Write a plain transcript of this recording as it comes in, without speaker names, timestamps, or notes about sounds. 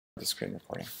the screen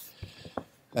recording.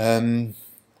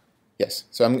 Yes,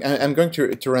 so I'm going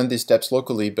to run these steps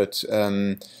locally, but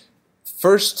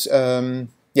first,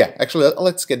 yeah, actually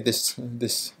let's get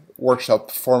this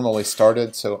workshop formally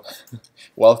started. So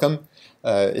welcome.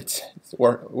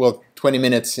 We're 20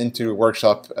 minutes into the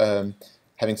workshop,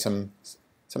 having some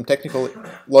technical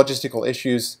logistical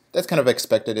issues. That's kind of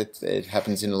expected. It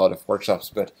happens in a lot of workshops,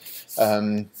 but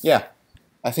yeah.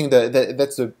 I think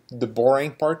that's the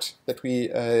boring part that we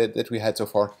had so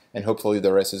far, and hopefully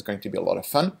the rest is going to be a lot of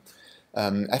fun.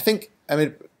 I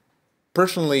mean,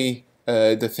 personally,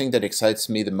 the thing that excites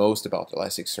me the most about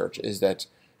ElasticSearch is that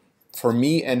for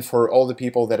me and for all the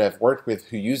people that I've worked with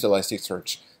who use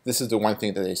ElasticSearch, this is the one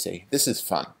thing that they say, this is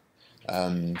fun.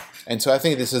 And so I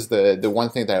think this is the one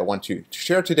thing that I want to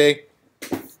share today.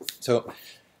 So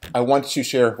I want to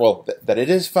share, well, that it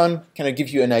is fun, kind of give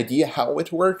you an idea how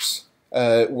it works.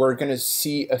 We're going to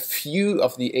see a few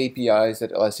of the APIs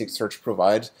that ElasticSearch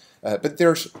provides, but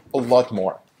there's a lot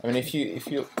more. I mean, if you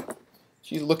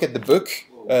look at the book,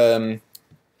 there's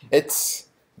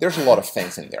a lot of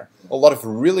things in there, a lot of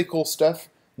really cool stuff.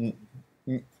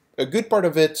 A good part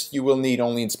of it you will need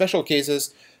only in special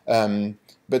cases,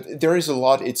 but there is a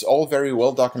lot. It's all very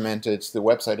well documented. The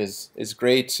website is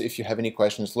great. If you have any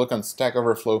questions, look on Stack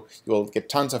Overflow. You will get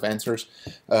tons of answers.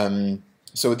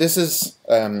 So this is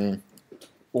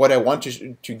what I want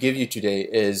to give you today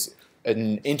is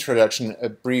an introduction, a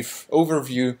brief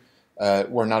overview.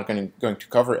 We're not going to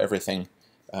cover everything,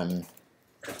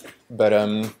 but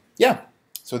yeah.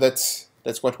 So that's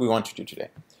what we want to do today.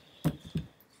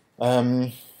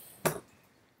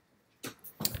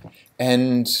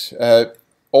 And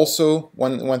also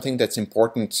one thing that's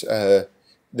important,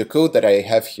 the code that I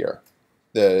have here,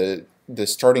 the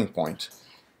starting point,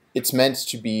 it's meant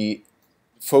to be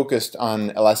focused on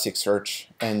Elasticsearch,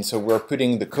 and so we're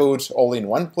putting the code all in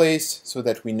one place so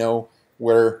that we know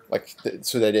where,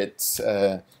 so that it's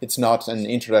not an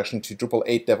introduction to Drupal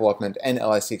 8 development and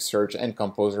Elasticsearch and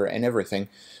Composer and everything.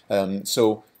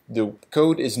 So the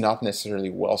code is not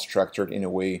necessarily well structured in a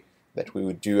way that we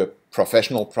would do a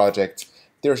professional project.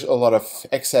 There's a lot of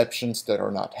exceptions that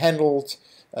are not handled.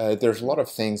 There's a lot of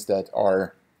things that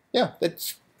are, yeah,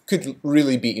 that could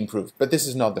really be improved, but this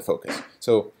is not the focus.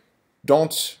 So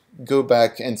don't go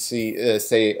back and say,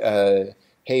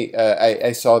 hey,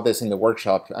 I saw this in the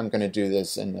workshop, I'm going to do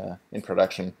this in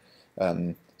production.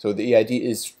 So the idea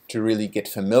is to really get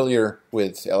familiar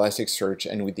with Elasticsearch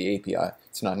and with the API.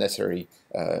 It's not necessary.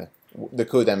 The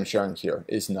code I'm sharing here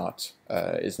is not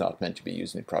meant to be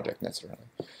used in a project necessarily.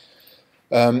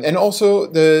 And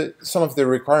also some of the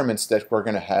requirements that we're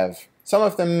going to have, some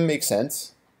of them make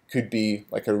sense, could be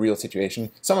like a real situation.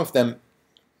 Some of them,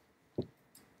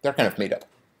 they're kind of made up,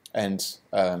 and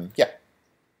yeah.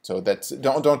 So that's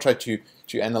don't try to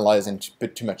analyze and to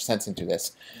put too much sense into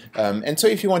this. And so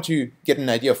if you want to get an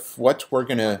idea of what we're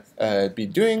gonna be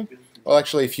doing, well,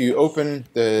 actually, if you open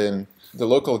the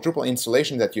local Drupal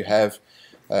installation that you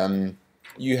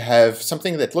have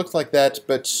something that looks like that,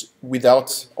 but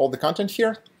without all the content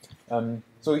here.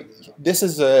 So this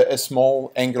is a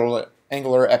small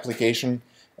Angular application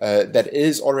that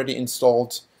is already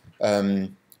installed.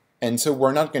 And so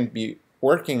we're not going to be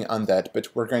working on that, but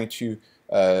we're going to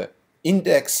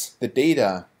index the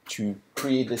data to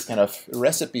create this kind of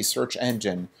recipe search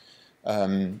engine.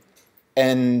 And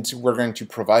we're going to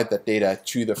provide that data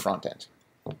to the front end.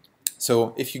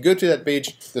 So if you go to that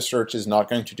page, the search is not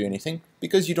going to do anything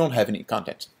because you don't have any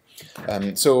content.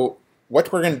 So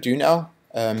what we're going to do now,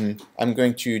 I'm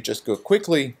going to just go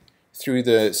quickly through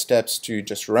the steps to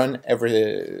just run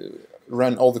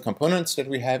all the components that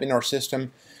we have in our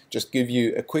system, just give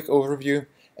you a quick overview,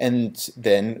 and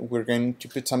then we're going to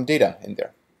put some data in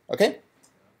there. Okay?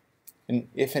 And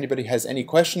if anybody has any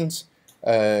questions,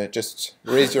 just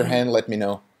raise your hand, let me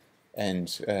know,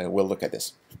 and we'll look at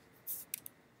this.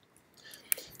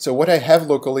 So what I have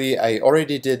locally, I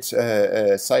already did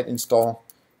a site install,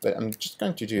 but I'm just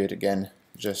going to do it again,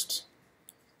 just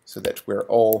so that we're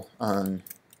all on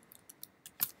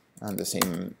the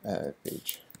same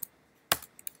page.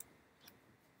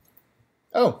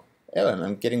 Oh, Ellen,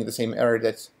 I'm getting the same error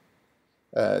that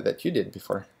you did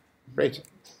before. Great.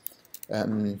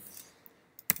 I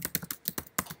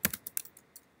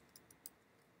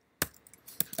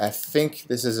think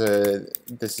this is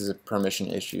a permission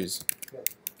issues.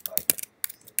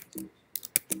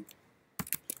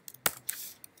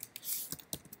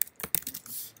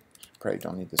 Probably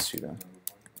don't need the sudo.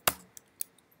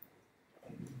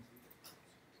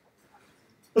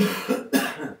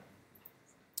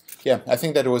 Yeah, I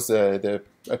think that was a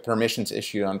permissions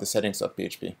issue on the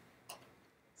settings.php.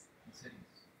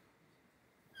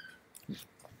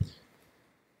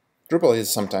 Drupal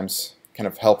is sometimes kind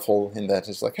of helpful in that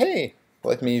it's like, hey,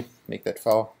 let me make that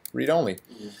file read-only.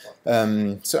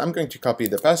 So I'm going to copy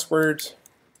the password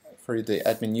for the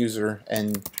admin user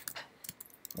and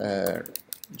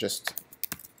just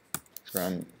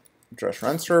run drush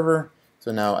run server.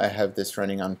 So now I have this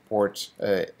running on port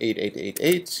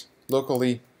 8888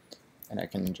 locally, and I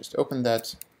can just open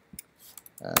that.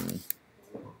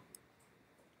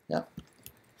 Yeah,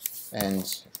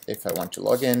 and if I want to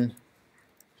log in,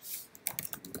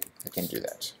 I can do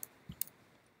that.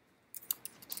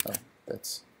 Oh,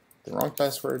 that's the wrong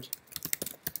password.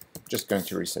 Just going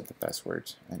to reset the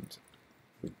password, and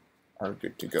we are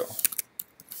good to go.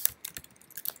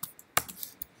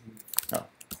 Oh.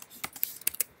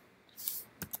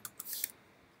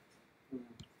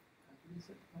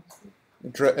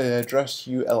 Drush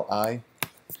ULI.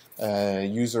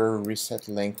 User reset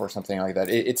link or something like that.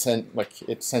 It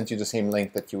sent you the same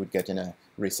link that you would get in a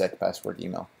reset password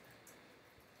email.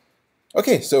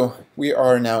 Okay, so we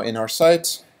are now in our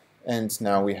site, and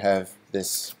now we have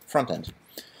this front end.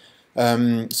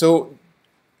 So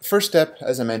first step,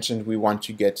 as I mentioned, we want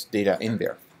to get data in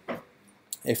there.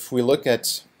 If we look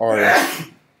at our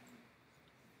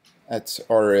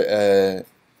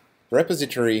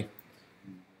repository,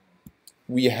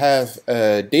 we have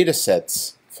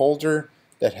datasets folder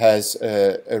that has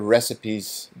a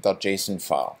recipes.json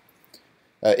file.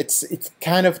 It's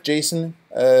kind of JSON.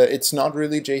 It's not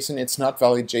really JSON. It's not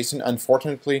valid JSON,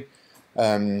 unfortunately.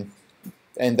 And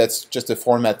that's just the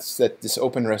format that this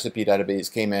open recipe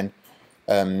database came in.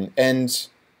 And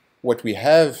what we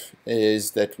have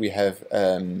is that we have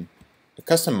a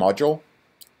custom module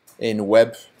in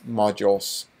web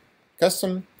modules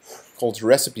custom called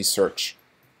ElasticSearch.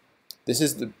 This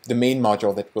is the main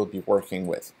module that we'll be working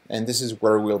with, and this is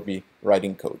where we'll be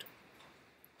writing code.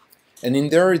 And in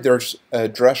there's a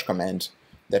drush command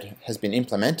that has been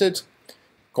implemented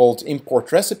called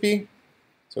import recipe.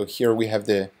 So here we have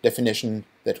the definition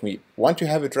that we want to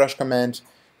have a drush command,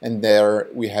 and there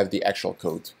we have the actual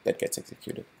code that gets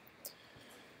executed.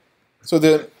 So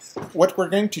what we're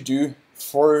going to do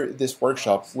for this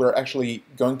workshop, we're actually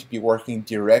going to be working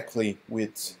directly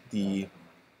with the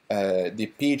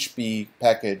PHP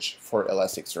package for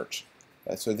Elasticsearch.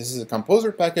 So this is a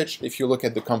composer package. If you look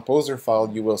at the composer file,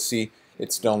 you will see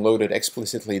it's downloaded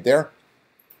explicitly there.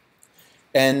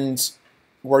 And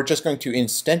we're just going to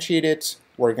instantiate it.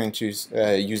 We're going to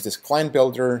use this client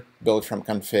builder, build from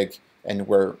config, and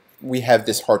where we have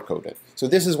this hard-coded. So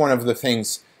this is one of the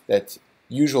things that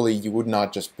usually you would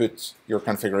not just put your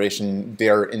configuration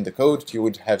there in the code. You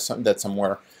would have that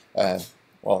somewhere,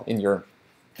 well, in your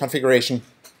configuration.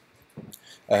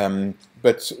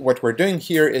 But what we're doing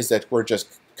here is that we're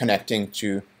just connecting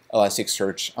to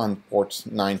Elasticsearch on port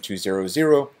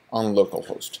 9200 on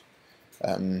localhost.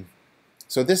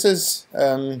 So this is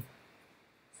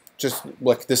just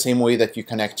like the same way that you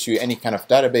connect to any kind of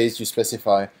database. You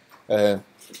specify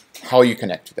how you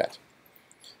connect to that.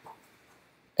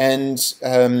 And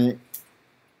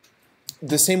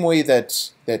the same way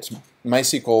that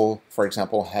MySQL, for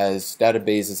example, has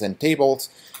databases and tables,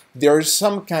 there's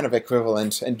some kind of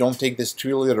equivalent, and don't take this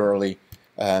too literally,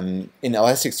 in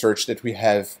Elasticsearch that we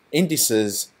have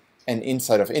indices, and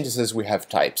inside of indices we have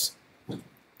types.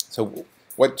 So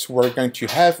what we're going to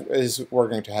have is we're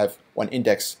going to have one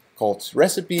index called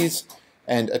recipes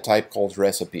and a type called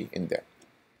recipe in there.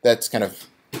 That's kind of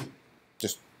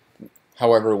just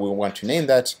however we want to name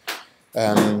that.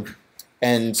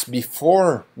 And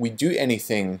before we do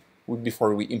anything,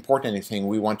 before we import anything,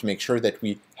 we want to make sure that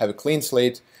we have a clean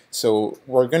slate. So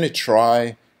we're going to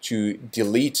try to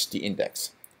delete the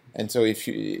index. And so if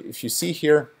you see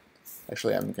here,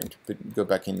 actually I'm going to go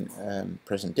back in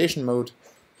presentation mode.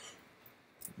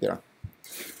 There.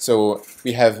 So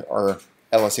we have our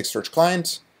Elasticsearch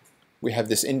client. We have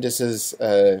this indices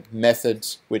method,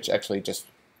 which actually just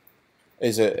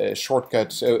is a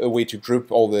shortcut, a way to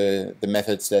group all the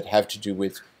methods that have to do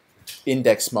with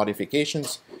index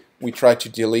modifications. We try to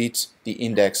delete the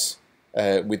index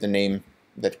with the name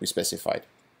that we specified.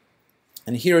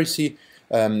 And here you see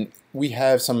we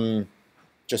have some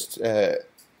just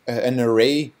an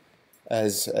array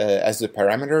as the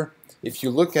parameter. If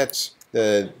you look at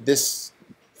this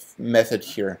method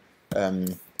here,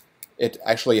 it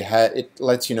actually it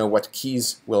lets you know what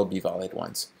keys will be valid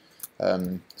ones.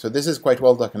 So this is quite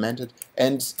well documented,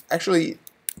 and actually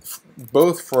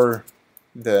both for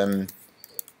the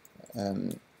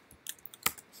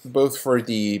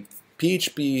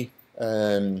PHP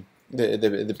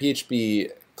the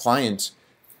PHP client,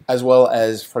 as well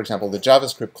as, for example, the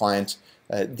JavaScript client,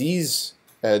 these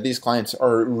clients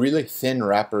are really thin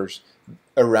wrappers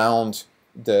around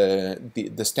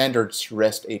the standards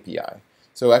REST API.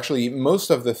 So actually, most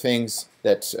of the things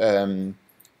that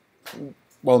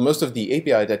most of the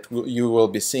API that you will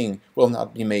be seeing will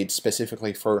not be made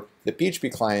specifically for the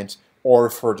PHP client or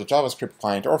for the JavaScript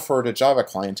client or for the Java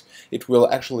client. It will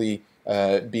actually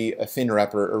be a thin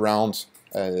wrapper around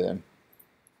the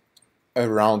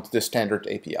standard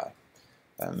API.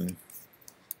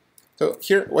 So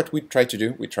here, what we try to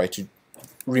do, we try to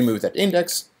remove that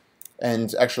index,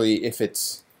 and actually, if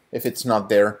it's not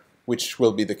there, which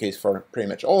will be the case for pretty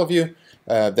much all of you,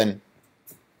 then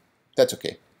that's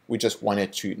okay. We just want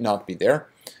it to not be there.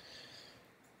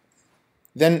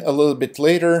 Then a little bit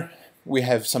later, we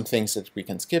have some things that we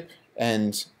can skip,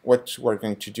 and what we're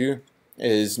going to do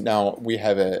is now we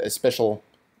have a special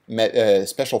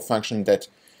function that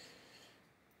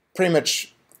pretty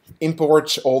much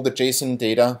imports all the JSON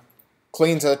data,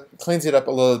 cleans it up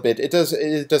a little bit. It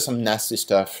does some nasty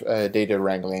stuff, data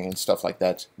wrangling and stuff like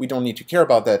that. We don't need to care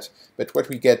about that, but what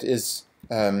we get is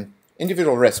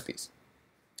individual recipes.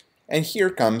 And here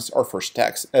comes our first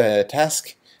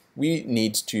task. We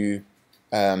need to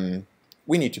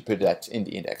put that in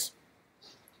the index.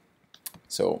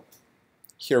 So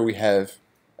here we have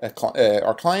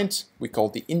our client. We call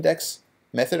the index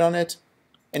method on it,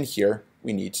 and here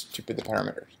we need to put the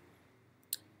parameters.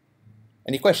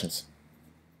 Any questions?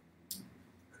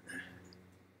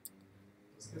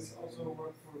 Does this also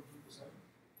work for 2%?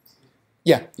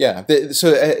 Yeah.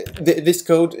 This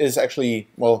code is actually,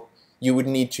 well, you would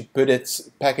need to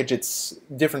package it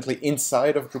differently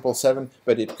inside of Drupal 7,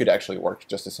 but it could actually work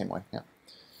just the same way. Yeah.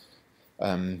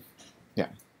 Yeah.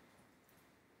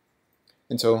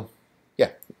 And so,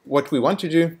 yeah, what we want to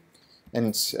do,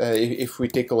 and if we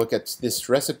take a look at this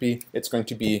recipe, it's going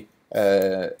to be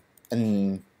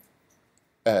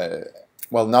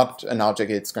well, not an object,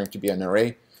 it's going to be an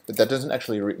array, but that doesn't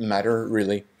actually matter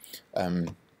really.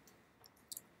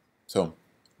 So, do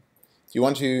you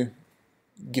want to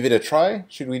give it a try?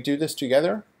 Should we do this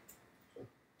together?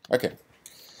 Okay.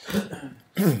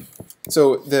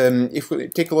 So if we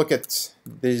take a look at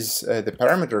these the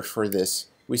parameters for this,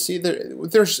 we see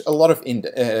there's a lot of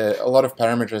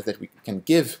parameters that we can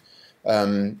give,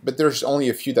 but there's only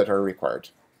a few that are required.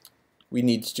 We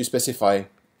need to specify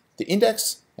the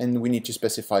index, and we need to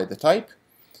specify the type.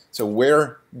 So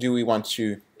where do we want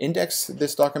to index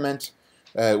this document?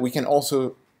 We can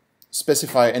also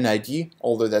specify an ID,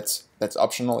 although that's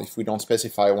optional. If we don't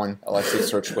specify one,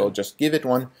 ElasticSearch will just give it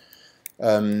one.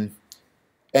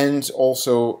 And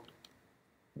also,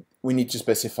 we need to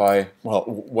specify, well,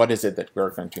 what is it that we're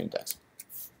going to index?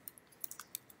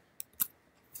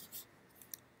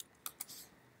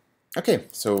 Okay,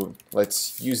 so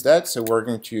let's use that. So we're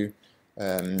going to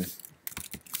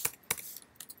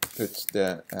put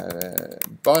the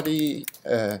body,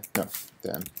 no,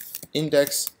 the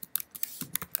index.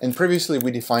 And previously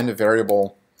we defined a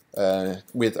variable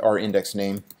with our index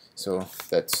name. So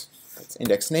that's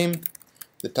index name.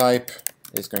 The type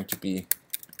is going to be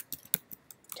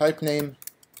type name.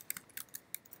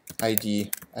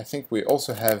 ID, I think we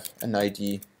also have an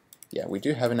ID. Yeah, we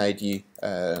do have an ID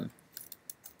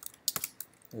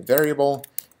variable.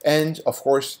 And of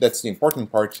course, that's the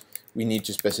important part. We need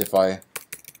to specify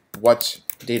what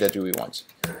data do we want.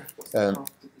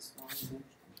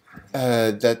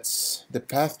 That's the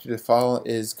path to the file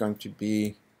is going to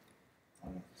be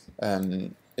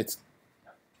the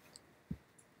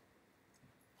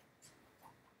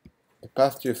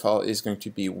path to the file is going to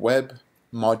be web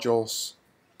modules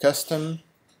custom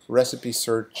recipe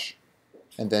search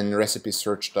and then recipe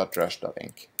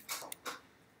search.drush.inc.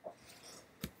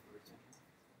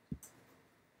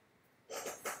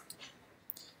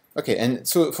 Okay, and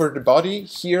so for the body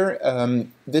here,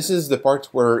 this is the part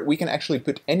where we can actually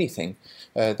put anything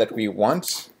that we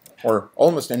want, or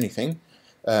almost anything.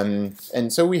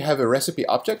 And so we have a recipe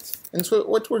object, and so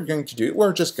what we're going to do,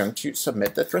 we're just going to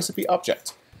submit that recipe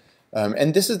object.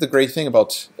 And this is the great thing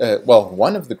about, well,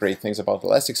 one of the great things about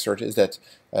Elasticsearch is that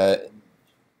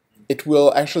it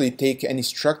will actually take any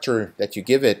structure that you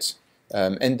give it.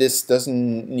 And this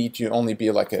doesn't need to only be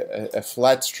like a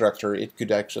flat structure. It could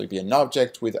actually be an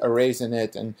object with arrays in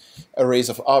it and arrays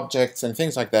of objects and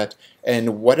things like that.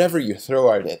 And whatever you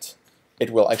throw at it, it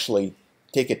will actually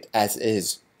take it as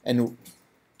is. And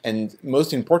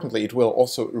most importantly, it will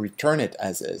also return it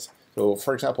as is. So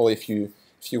for example, if you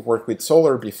worked with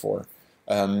Solr before,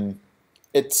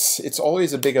 it's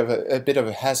always a bit of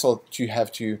a hassle to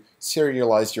have to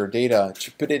serialize your data,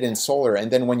 to put it in Solr, and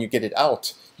then when you get it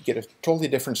out, you get a totally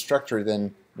different structure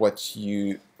than what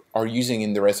you are using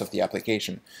in the rest of the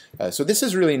application. So this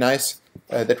is really nice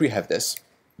that we have this.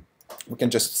 We can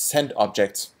just send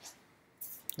objects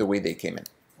the way they came in.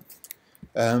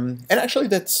 And actually,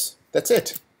 that's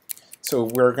it. So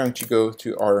we're going to go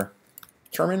to our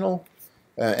terminal,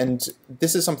 and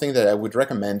this is something that I would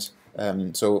recommend.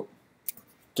 So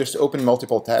just open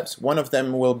multiple tabs. One of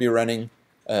them will be running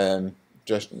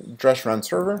just Drush run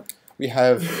server. We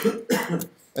have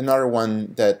another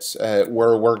one that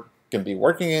where we're going to be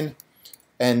working in,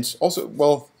 and also,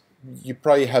 well, you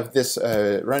probably have this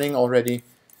running already.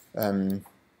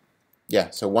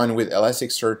 Yeah, so one with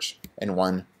ElasticSearch and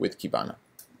one with Kibana.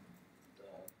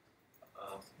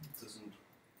 Doesn't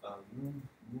moon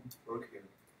work here?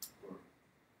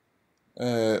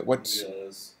 What?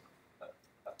 Yes.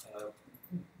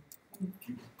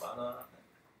 Kibana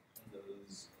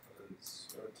and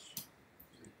search.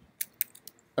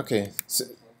 Okay, so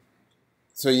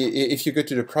if you go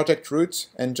to the project root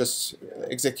and just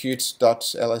execute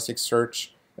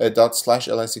 .elasticsearch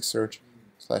 /elasticsearch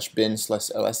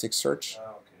 /bin/elasticsearch.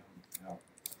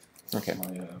 Okay.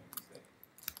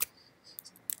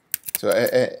 So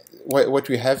what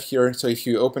we have here, so if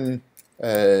you open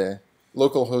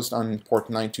localhost on port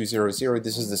 9200,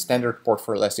 this is the standard port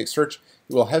for Elasticsearch,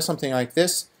 you will have something like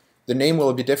this. The name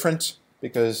will be different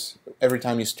because every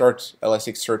time you start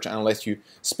Elasticsearch, unless you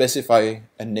specify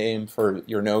a name for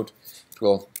your node, it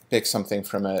will pick something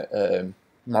from a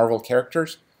Marvel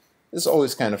characters. It's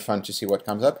always kind of fun to see what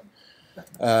comes up.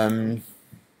 Yeah,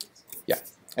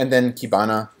 and then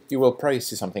Kibana, you will probably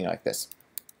see something like this.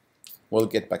 We'll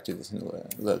get back to this in a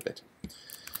little bit.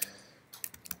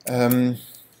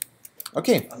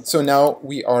 Okay, so now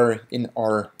we are in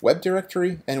our web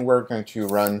directory, and we're going to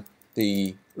run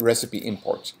the recipe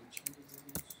import.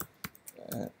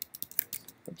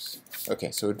 Oops.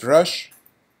 Okay, so drush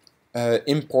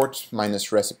import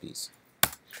minus recipes.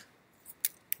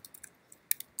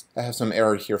 I have some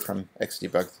error here from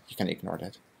xdebug. You can ignore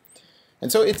that.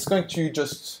 And so it's going to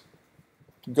just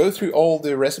go through all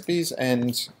the recipes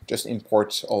and just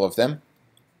import all of them.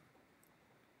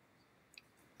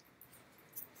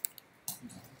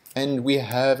 And we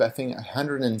have, I think,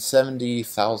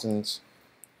 170,000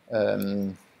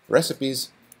 recipes.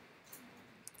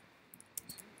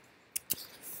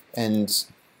 And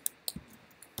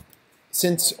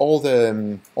since all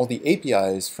the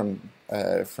APIs from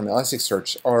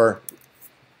Elasticsearch are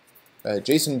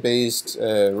JSON-based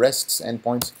REST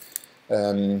endpoints,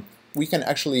 we can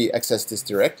actually access this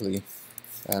directly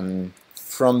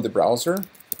from the browser.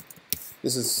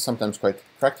 This is sometimes quite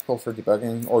practical for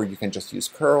debugging, or you can just use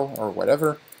curl or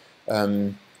whatever.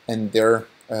 And there,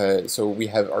 so we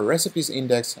have our recipes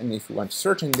index, and if we want to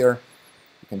search in there,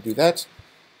 we can do that.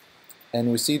 And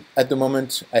we see at the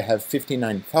moment I have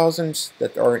 59,000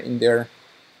 that are in there.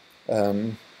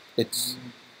 It's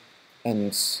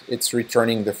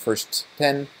returning the first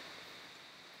 10,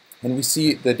 and we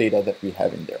see the data that we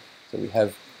have in there. So we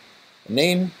have a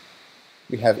name,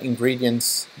 we have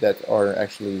ingredients that are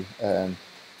actually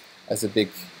as a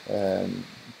big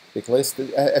list.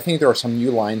 I think there are some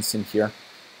new lines in here.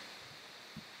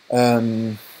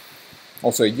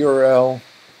 Also a URL.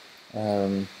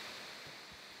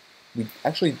 We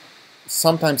actually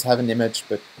sometimes have an image,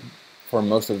 but for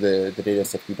most of the data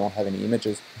set we don't have any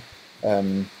images,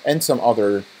 and some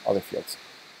other fields.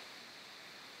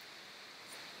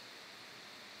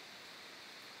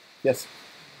 Yes.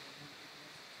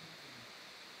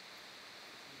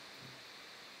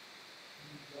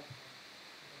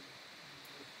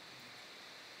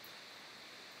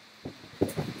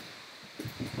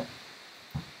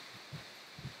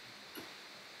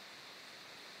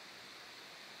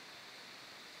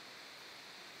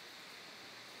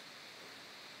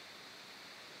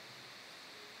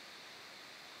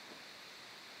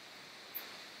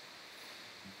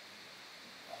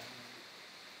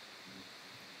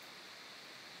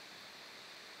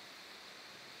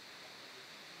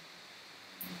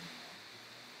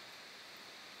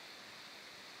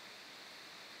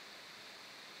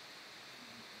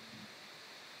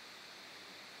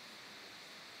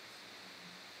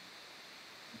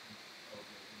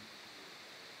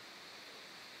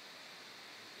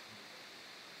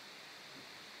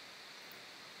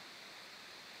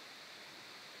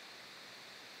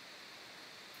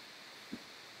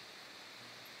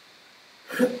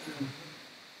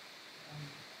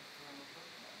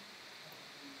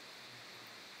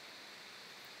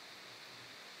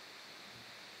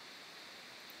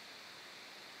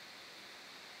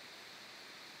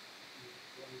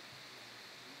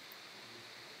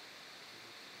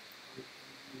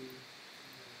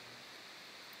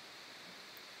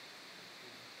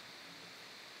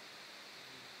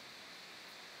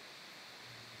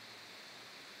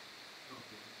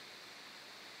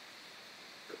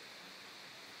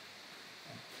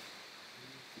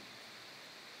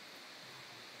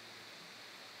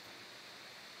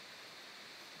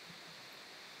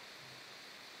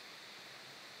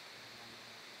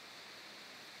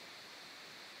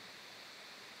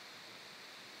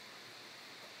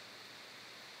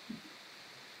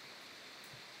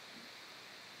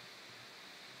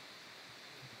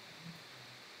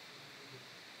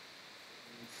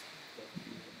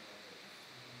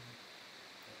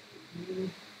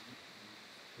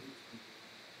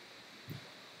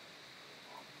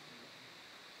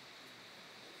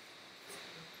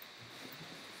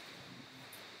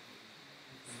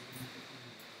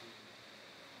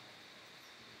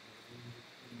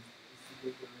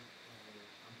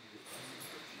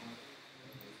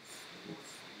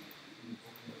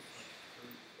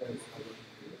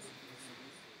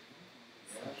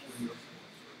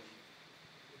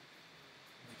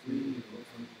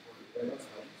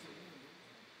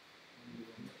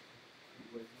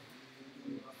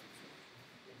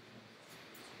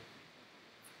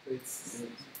 It's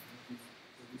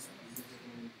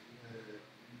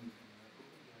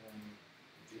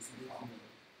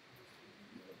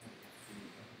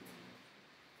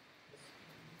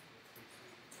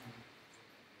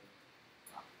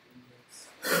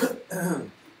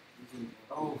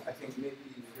oh, I think maybe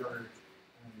if you're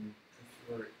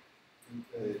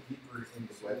deeper in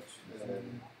the web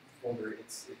folder,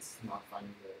 it's not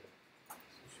finding the.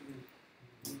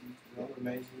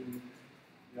 Amazing.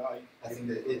 Yeah, I think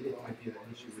that it might be an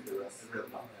issue with the rest.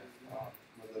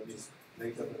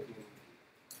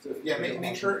 So yeah,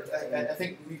 make sure. I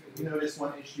think we noticed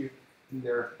one issue in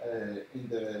there in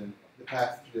the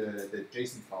path to the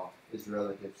JSON file is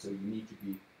relative, so you need to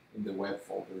be in the web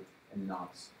folder and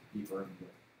not deeper in the.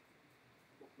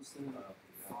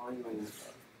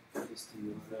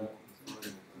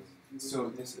 So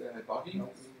this body,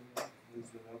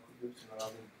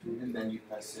 and then you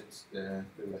pass it the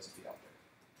recipe out there.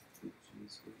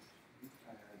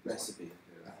 Recipe.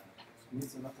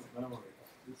 needs a lot of memory.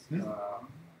 I mean,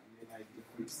 I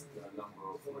decreased the number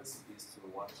of recipes to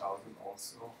 1,000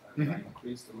 also, and I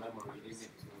increased the memory limit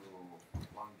to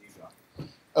 1 giga.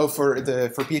 Oh, for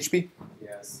PHP?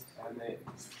 Yes, and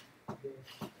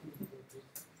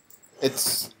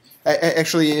it's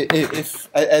actually if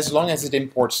as long as it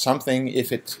imports something,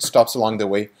 if it stops along the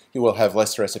way, you will have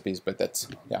less recipes. But that's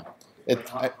yeah.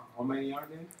 how many are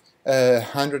there?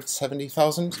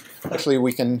 170,000. Actually,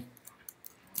 we can.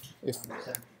 If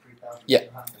yeah.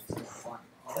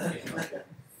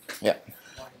 Yeah.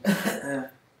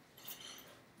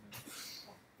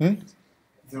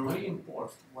 The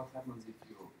re-import, what happens if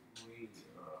you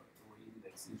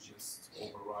re-index? It just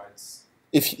overrides.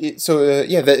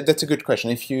 Yeah, that's a good question.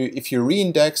 If you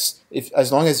reindex,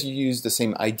 as long as you use the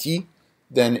same ID,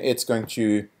 then it's going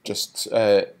to just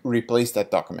replace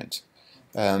that document.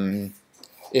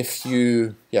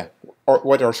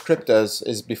 What our script does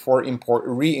is before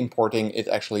re-importing, it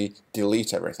actually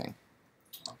deletes everything.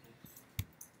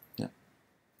 Yeah.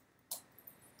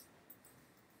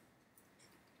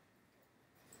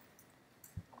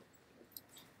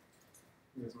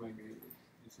 Yes, maybe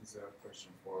this is a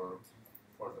question for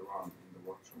the run in the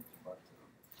workshop, but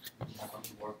we happen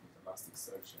to work with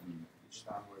ElasticSearch, and each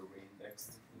time we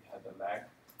re-indexed, we had a lag,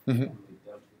 and we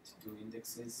dealt with 2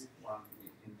 indexes. One we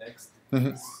indexed,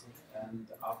 and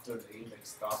after the index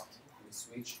stopped, we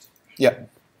switched. Yeah.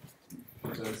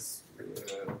 Because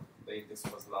the index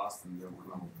was lost and there were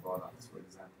no products, for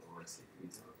example, or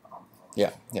recipes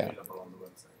available on the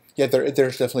website. Yeah,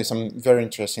 there's definitely some very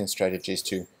interesting strategies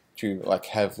to like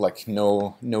have like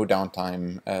no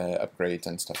downtime upgrades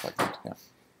and stuff like that. Yeah.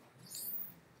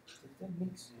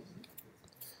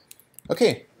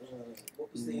 Okay.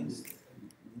 What was the?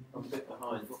 I'm a bit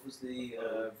behind. What was the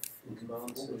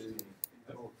command to?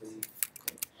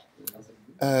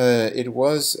 It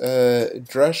was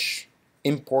drush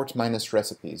import minus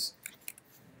recipes.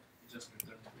 Just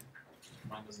return.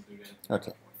 Mine doesn't do anything.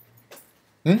 Okay.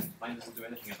 Mine doesn't do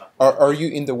anything about. Are you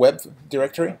in the web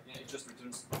directory? Yeah, it just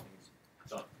returns something.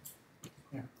 Done.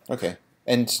 Yeah. Okay.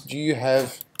 And do you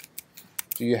have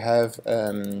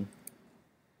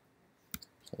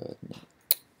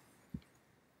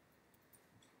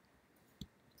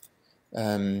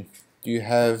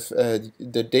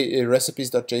the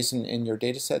recipes.json in your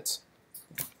datasets?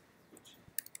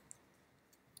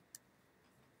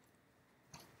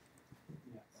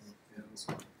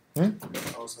 I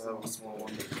also have a small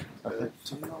one.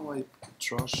 Do you know why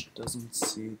Drush doesn't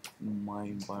see my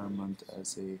environment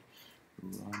as a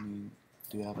running?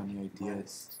 Do you have any idea?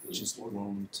 It just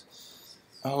won't.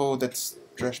 Oh, that's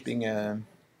Drush being a.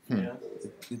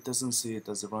 It doesn't see it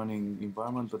as a running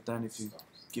environment, but then if you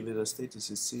give it a status,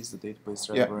 it sees the database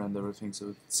driver and everything, so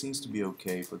it seems to be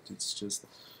okay, but it's just.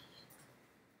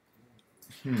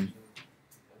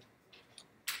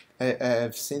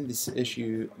 I've seen this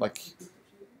issue like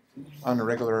on a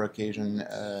regular occasion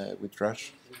with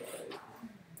Drush.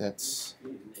 And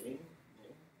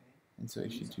so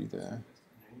if you do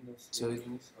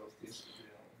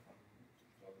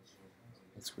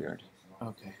it's weird.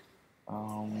 Okay.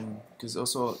 Because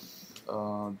also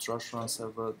Drush run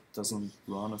server doesn't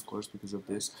run, of course, because of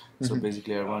this. So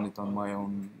basically I run it on my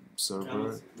own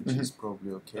server, which is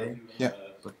probably okay. Yeah.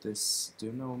 But this, do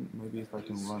you know maybe if I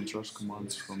can run Drush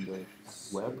commands from the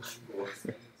web?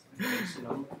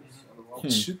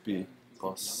 It should be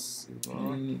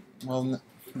possible. Well,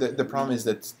 the problem is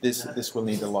that this will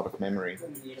need a lot of memory,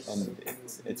 and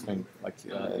it's going like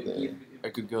I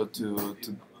could go to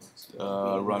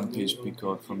run PHP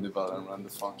code from the val and run the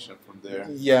function from there.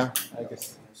 Yeah, I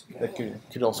guess that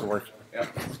could also work. Yeah.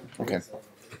 Okay.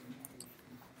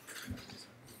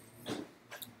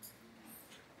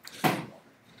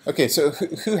 Okay, so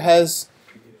who has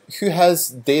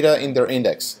data in their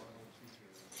index?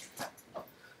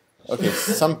 Okay,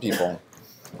 some people.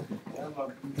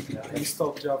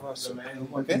 Install Java 1.7,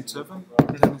 Okay.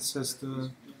 and then it says the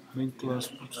main class.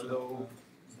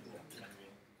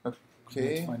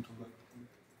 Okay. Find all that.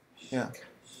 Yeah.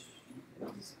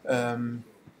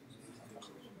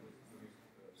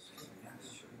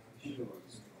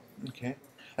 Okay.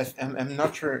 I'm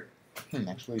not sure.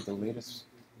 Actually, the latest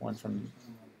one from.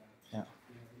 Yeah.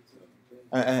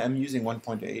 I'm using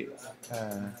 1.8,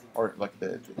 or like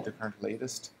the current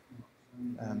latest.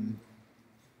 I'm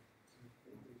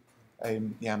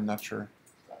not sure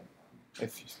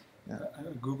if. Yeah. I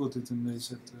googled it and they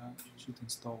said you should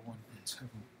install 1.7.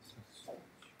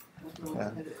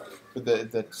 Yeah. But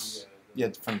that's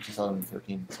it's from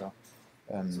 2013. So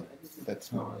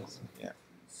that's yeah.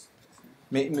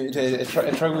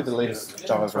 Try with the latest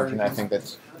Java version. I think that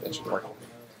should work.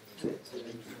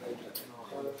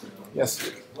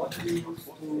 Yes. What do you use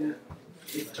to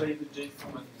display the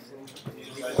JSON?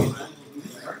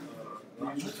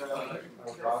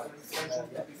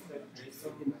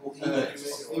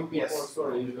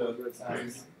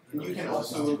 You can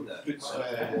also put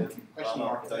question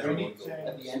mark at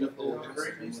the end of the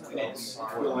library.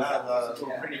 We'll have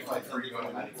pretty fine for you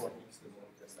automatically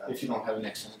if you don't have an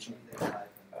extension.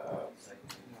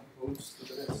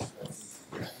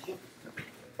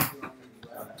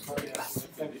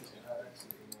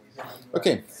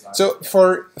 Okay, so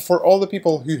for all the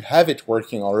people who have it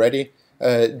working already,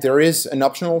 there is an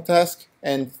optional task,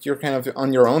 and you're kind of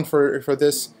on your own for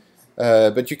this.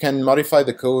 But you can modify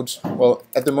the code. Well,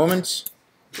 at the moment,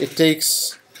 it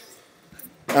takes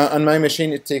on my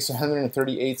machine it takes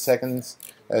 138 seconds,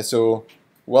 so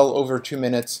well over 2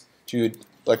 minutes to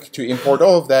import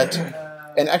all of that.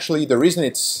 And actually, the reason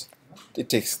it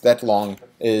takes that long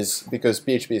is because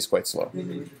PHP is quite slow.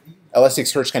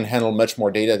 ElasticSearch can handle much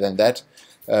more data than that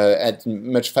at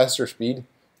much faster speed.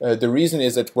 The reason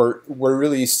is that we're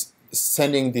really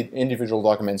sending the individual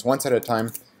documents once at a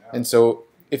time, and so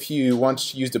if you want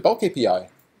to use the bulk API,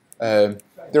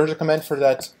 there's a command for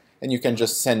that, and you can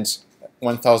just send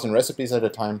 1,000 recipes at a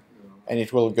time, and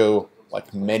it will go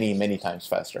like many times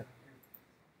faster.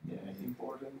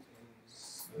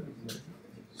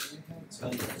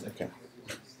 Okay.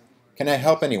 Can I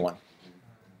help anyone?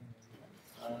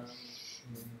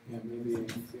 Maybe it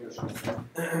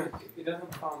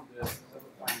doesn't find the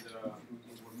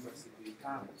input recipe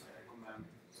can't recommend.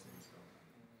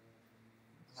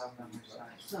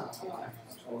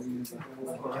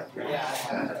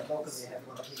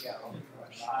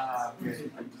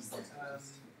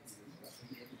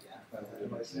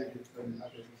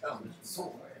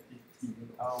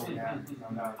 Oh, yeah.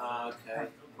 Okay.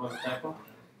 Was typo?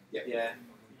 Yeah.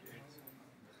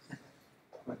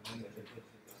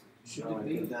 Should it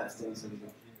be that thing?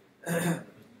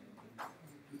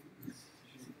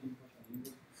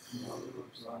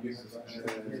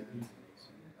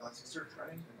 ElasticSearch,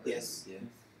 right? Yes. Yeah.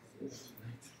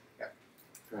 Yeah.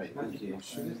 Great. Thank you.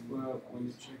 Should it, when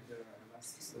you check the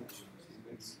ElasticSearch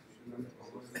index,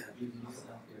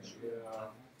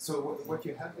 So what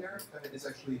you have there is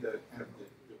actually the kind of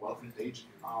the welcome page,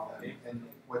 and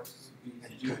what you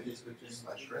can do is with your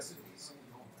 /recipes.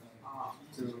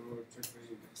 to check the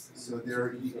index. So there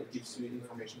it gives you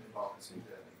information about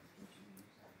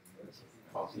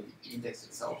the index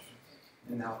itself.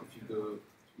 And now if you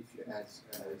add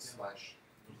 /_search,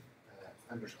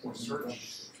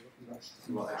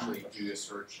 you will actually do a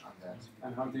search on that.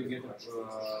 And how do you get a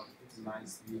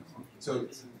nice view? So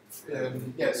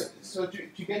so to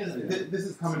get this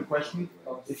is a common question.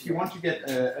 If you want to get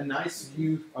a nice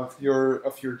view of your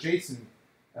JSON,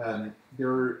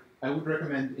 I would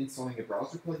recommend installing a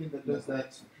browser plugin that does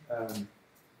that.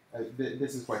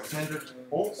 This is quite standard.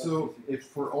 Also, if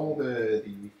for all the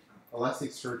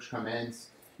ElasticSearch commands,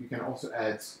 you can also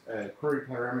add a query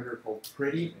parameter called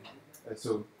pretty.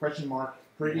 So question mark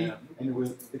pretty,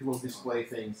 and it will display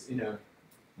things in a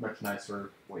much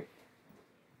nicer way.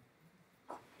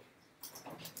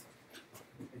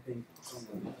 I think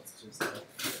it's just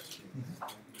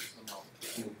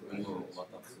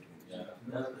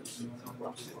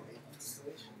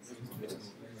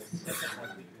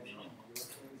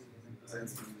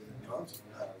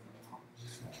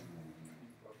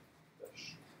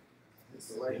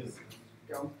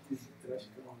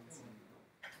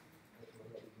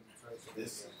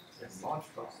This launch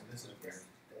post, and this is where.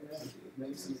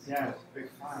 Yeah, big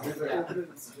file.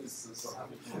 This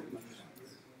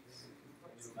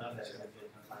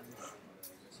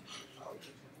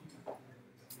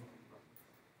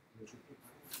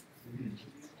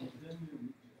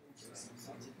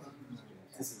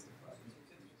is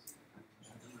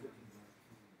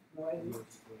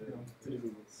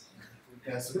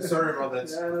sorry about that.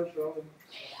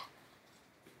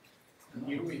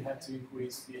 Here we have to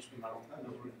increase PHP number to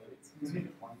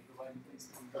 1 kilobyte at least.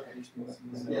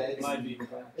 Yeah, It might be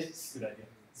it's a good idea.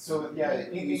 so yeah,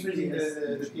 increasing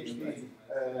the PHP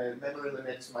memory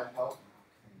limits might help.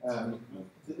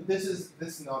 This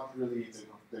is not really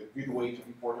the good way to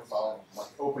import a file. Like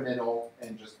open it all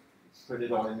and just put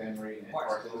it all in memory and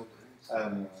parse it.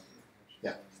 Yeah.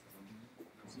 Yeah.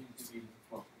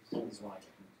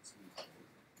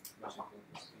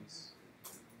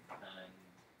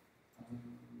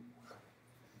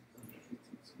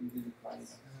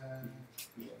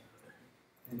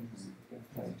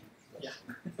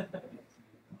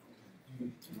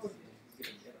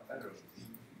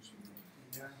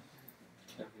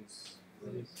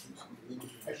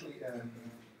 Actually,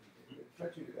 try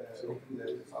to open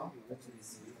the file. The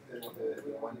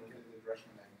one in the direction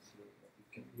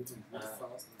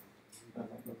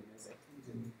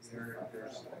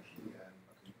there's actually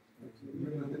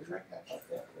remove the track catch.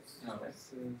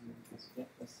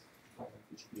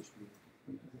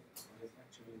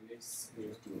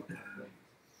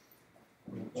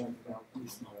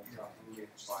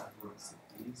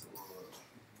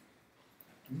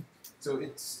 So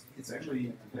it's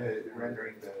actually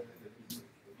rendering the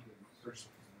first.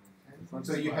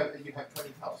 So you have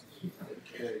 20,000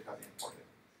 that got imported,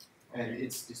 and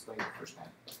it's displaying the first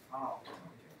time. Oh.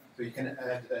 So you can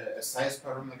add a size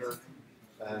parameter,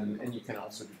 and you can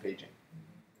also do paging.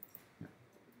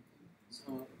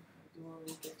 So do I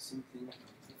get something?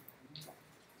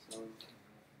 So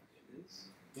this.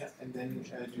 Yeah, and then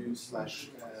do slash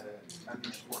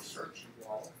underscore search.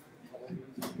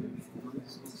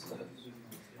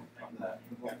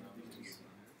 Yeah.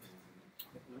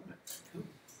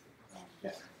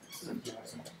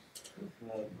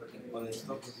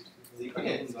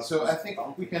 Okay, so I think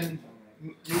we can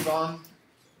move on.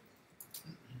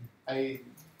 And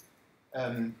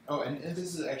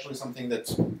this is actually something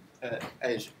that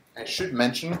I should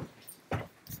mention.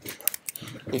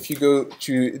 If you go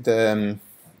to the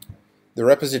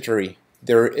repository,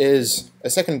 there is a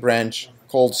second branch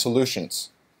called solutions,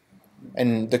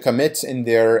 and the commits in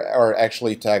there are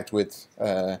actually tagged with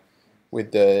the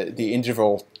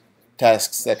individual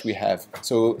tasks that we have.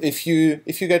 So if you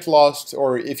get lost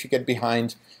or if you get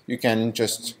behind, you can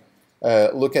just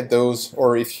look at those,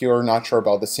 or if you're not sure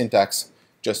about the syntax,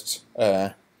 just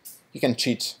you can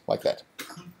cheat like that.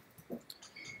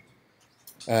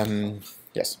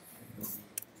 Yes.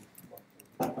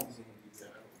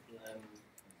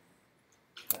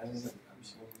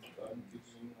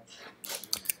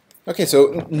 Okay,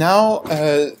 so now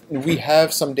we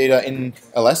have some data in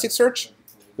ElasticSearch.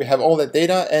 We have all that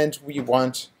data, and we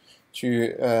want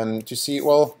to see,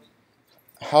 well,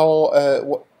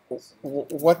 how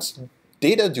what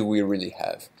data do we really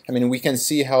have? I mean, we can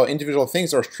see how individual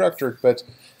things are structured, but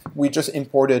we just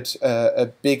imported a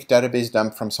big database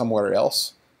dump from somewhere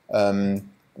else.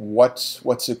 What's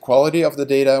the quality of the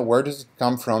data? Where does it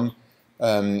come from?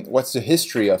 What's the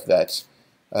history of that?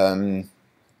 And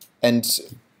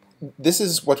this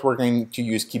is what we're going to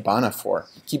use Kibana for.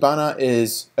 Kibana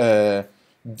is a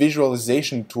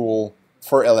visualization tool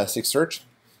for Elasticsearch.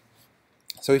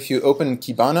 So if you open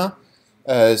Kibana,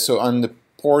 so on the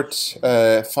port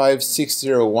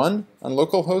 5601 on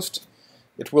localhost,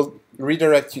 it will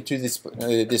redirect you to this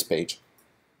page.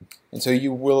 And so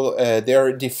you will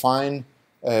there define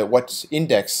what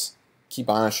index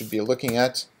Kibana should be looking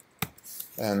at.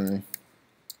 And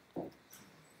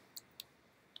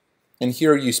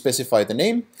here you specify the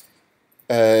name.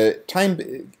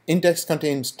 Index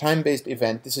contains time-based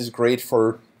event. This is great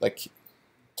for like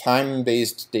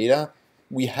time-based data.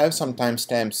 We have some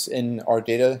timestamps in our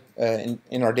data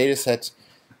in our data set,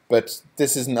 but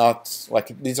this is not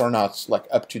like these are not like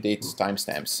up-to-date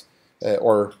timestamps,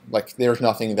 or like there's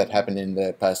nothing that happened in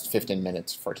the past 15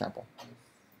 minutes, for example.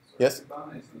 Yes.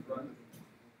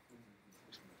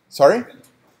 Sorry.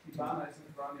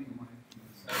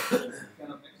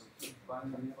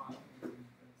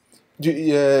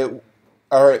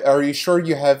 Are you sure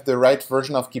you have the right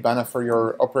version of Kibana for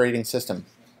your operating system?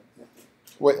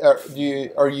 What are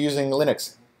you using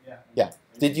Linux? Yeah.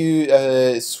 Did you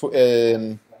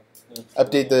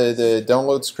update the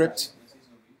download script?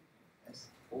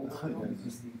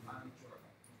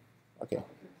 Okay.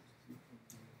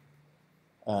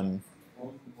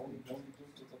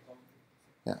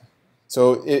 Yeah.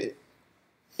 So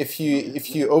if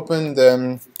you open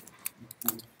the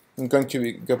I'm going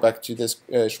to go back to this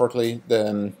shortly.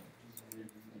 Yeah.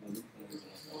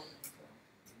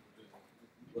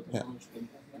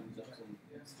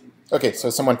 Okay, so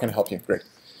someone can help you. Great.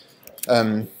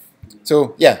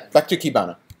 So yeah, back to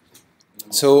Kibana.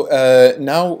 So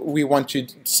now we want to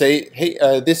say, hey,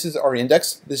 this is our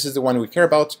index. This is the one we care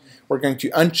about. We're going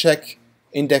to uncheck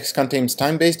index contains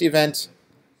time-based event,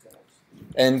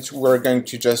 and we're going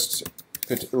to just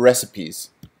put recipes.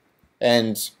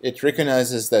 And it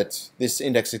recognizes that this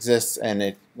index exists, and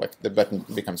it, like, the button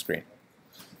becomes green.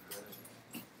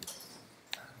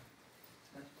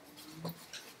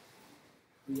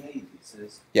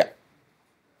 Yeah.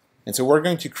 And so we're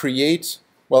going to create,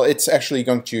 well, it's actually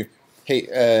going to,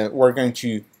 hey, we're going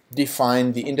to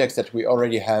define the index that we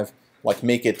already have, like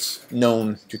make it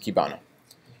known to Kibana.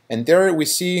 And there we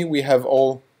see we have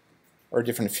all our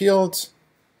different fields,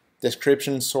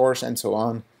 description, source, and so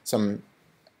on, some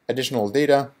additional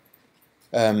data.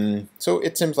 So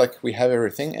it seems like we have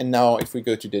everything. And now if we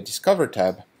go to the Discover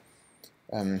tab,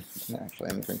 actually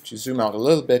I'm going to zoom out a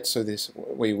little bit so this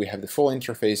way we have the full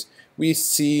interface. We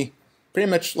see pretty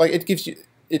much like it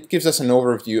gives us an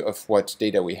overview of what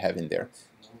data we have in there.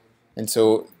 And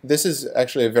so this is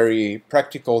actually a very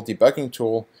practical debugging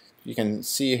tool. You can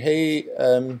see, hey,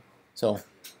 so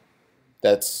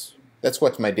that's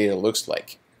what my data looks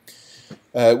like.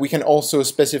 We can also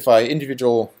specify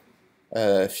individual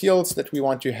fields that we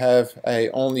want to have. I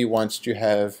only want to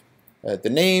have the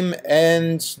name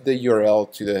and the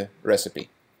URL to the recipe.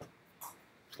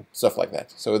 Stuff like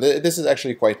that. So this is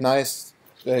actually quite nice.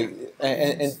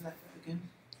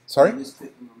 Sorry?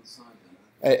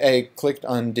 I clicked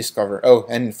on Discover. Oh,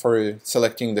 and for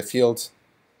selecting the fields,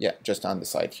 yeah, just on the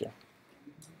side here.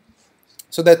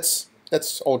 So that's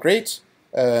all great.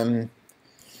 But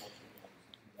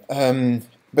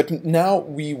now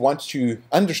we want to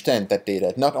understand that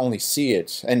data, not only see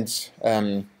it. And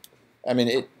I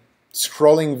mean,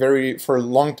 scrolling for a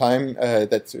long time,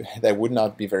 that would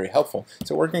not be very helpful.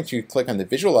 So we're going to click on the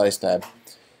Visualize tab.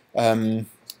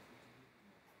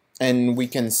 And we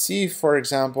can see, for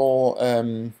example,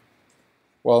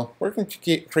 well, we're going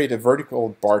to create a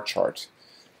vertical bar chart.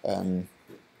 And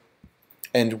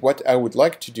what I would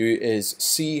like to do is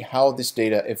see how this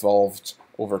data evolved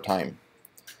over time.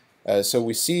 So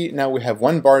we see now we have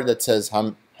one bar that says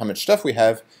how much stuff we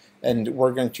have, and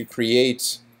we're going to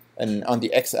create, and on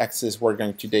the x-axis we're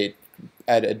going to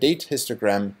add a date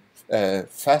histogram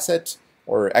facet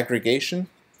or aggregation,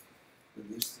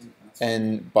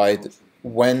 and by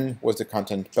when was the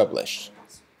content published.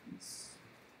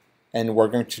 And we're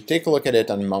going to take a look at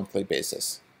it on a monthly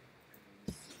basis.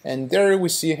 And there we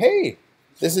see, hey,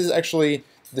 this is actually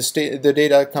the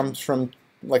data comes from,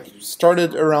 like,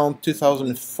 started around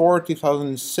 2004,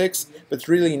 2006, but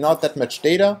really not that much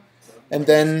data. And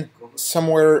then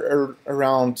somewhere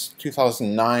around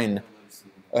 2009,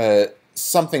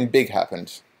 something big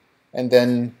happened. And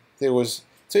then there was,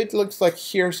 so it looks like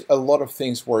here's a lot of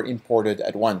things were imported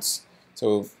at once.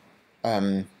 So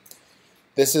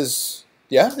this is,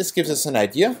 yeah, this gives us an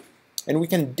idea. And we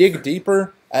can dig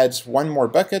deeper, add one more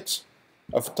bucket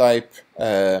of type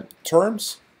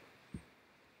terms.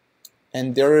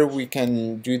 And there we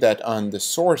can do that on the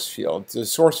source field. The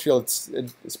source field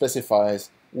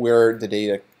specifies where the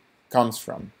data comes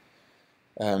from.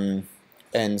 And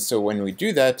so when we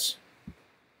do that,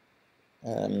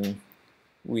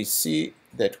 we see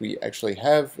that we actually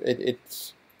have,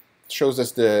 it shows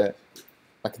us the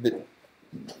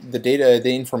data,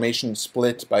 the information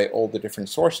split by all the different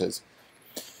sources.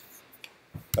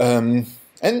 And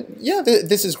yeah,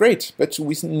 this is great, but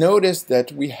we notice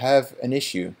that we have an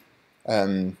issue.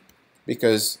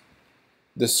 Because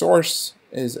the source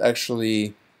is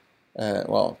actually,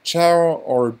 well, Chow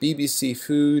or BBC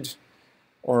Food,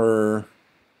 or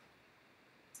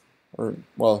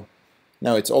well,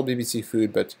 now it's all BBC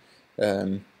Food, but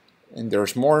and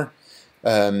there's more.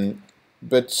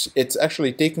 But it's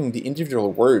actually taking the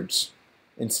individual words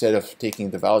instead of taking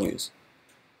the values.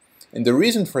 And the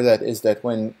reason for that is that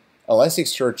when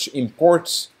ElasticSearch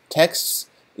imports texts,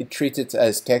 it treats it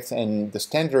as text, and the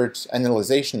standard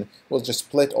analyzation will just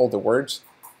split all the words.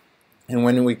 And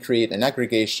when we create an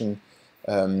aggregation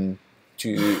or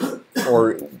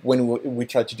when we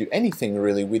try to do anything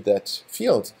really with that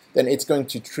field, then it's going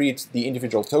to treat the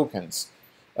individual tokens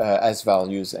as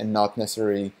values and not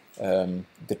necessarily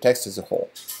the text as a whole.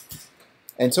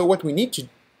 And so what we need to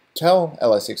tell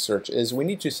ElasticSearch is we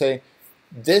need to say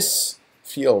this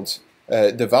field,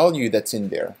 the value that's in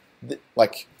there,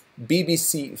 like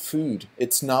BBC Food,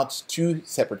 it's not two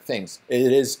separate things.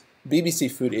 It is, BBC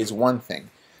Food is one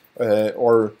thing,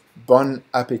 or Bon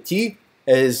Appetit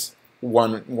is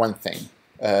one thing.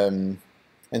 And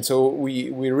so we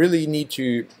really need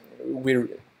to, we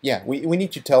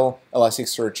need to tell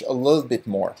ElasticSearch a little bit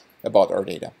more about our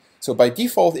data. So by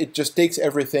default, it just takes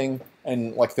everything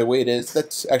and like the way it is.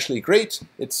 That's actually great.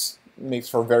 It's makes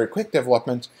for very quick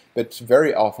development, but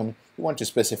very often you want to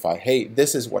specify, hey,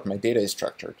 this is what my data is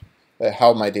structured,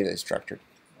 how my data is structured.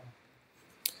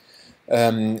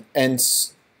 And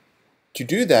to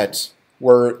do that,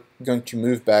 we're going to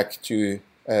move back to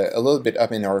a little bit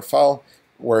up in our file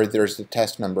where there's the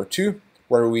task number 2,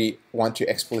 where we want to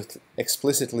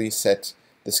explicitly set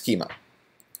the schema.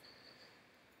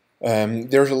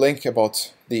 There's a link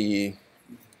about the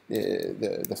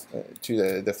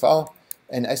file,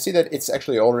 and I see that it's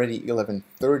actually already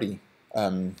 11:30.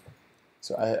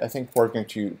 So I think we're going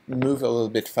to move a little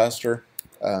bit faster.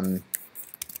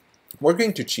 We're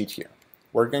going to cheat here.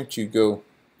 We're going to go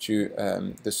to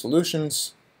the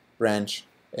solutions branch,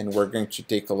 and we're going to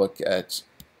take a look at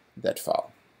that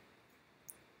file.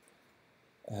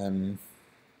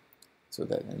 So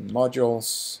that in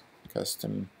modules,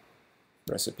 custom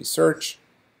recipe search,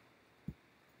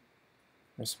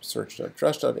 recipe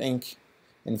search.drush.inc,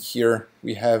 and here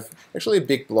we have actually a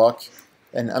big block,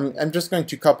 and I'm just going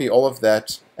to copy all of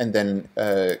that and then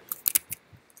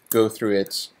go through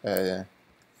it. Yeah.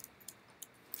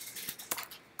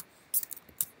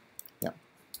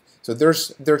 So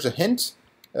there's a hint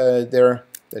there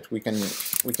that we can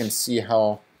see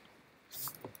how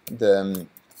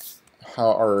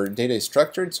our data is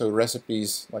structured. So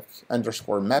recipes like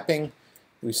underscore mapping,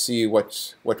 we see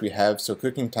what we have. So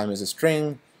cooking time is a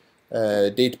string,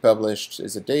 date published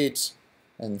is a date,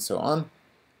 and so on.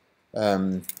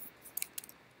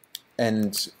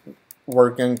 And we're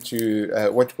going to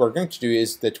what we're going to do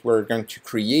is that we're going to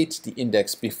create the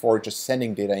index before just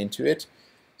sending data into it.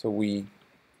 So we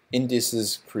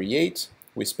indices create,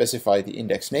 we specify the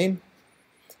index name,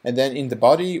 and then in the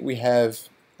body we have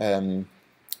 2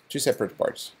 separate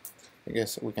parts. I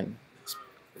guess we can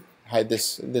hide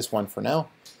this one for now.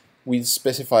 We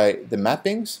specify the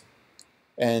mappings,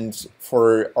 and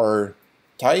for our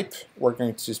type we're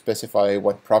going to specify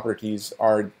what properties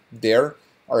are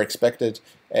expected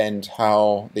and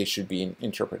how they should be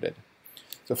interpreted.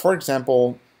 So for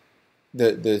example,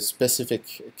 the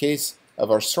specific case of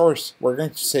our source, we're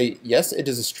going to say yes, it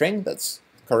is a string, that's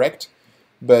correct,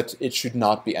 but it should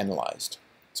not be analyzed.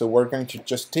 So we're going to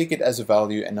just take it as a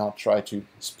value and not try to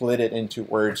split it into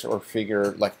words or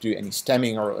figure, like do any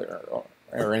stemming or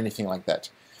anything like that.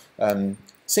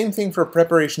 Same thing for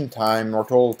preparation time or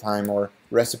total time or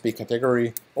recipe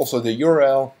category. Also the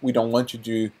URL, we don't want to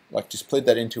do like to split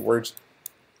that into words.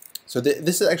 So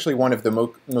this is actually one of the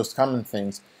most common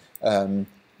things, to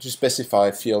specify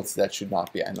fields that should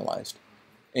not be analyzed.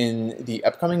 In the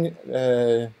upcoming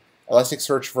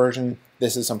ElasticSearch version,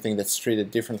 this is something that's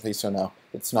treated differently, so now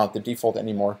it's not the default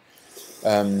anymore.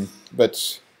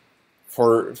 But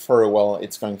for a while,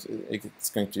 it's going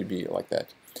to be like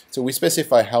that. So we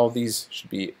specify how these should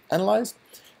be analyzed,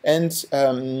 and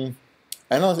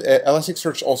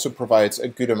ElasticSearch also provides a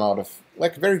good amount of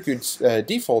very good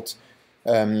default.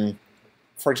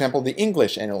 For example, the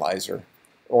English analyzer,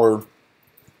 or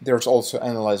there's also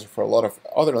analyzer for a lot of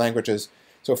other languages.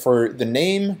 So for the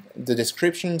name, the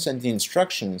descriptions, and the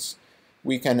instructions,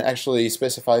 we can actually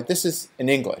specify this is in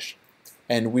English,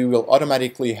 and we will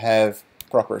automatically have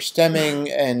proper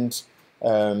stemming and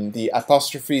the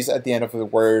apostrophes at the end of the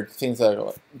word, things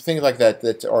like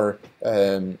that are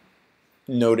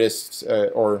noticed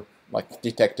or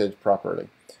detected properly.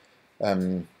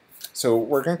 So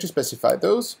we're going to specify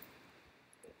those.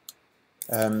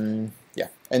 Yeah,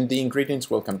 and the ingredients,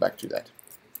 will come back to that.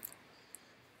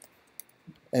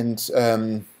 And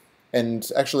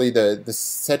actually the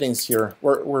settings here,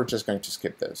 we're just going to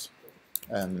skip those.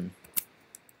 And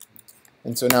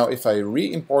so now if I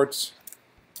re-import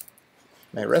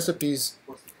my recipes,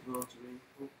 What's the command to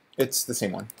re-import? it's the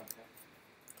same one.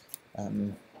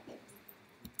 Okay.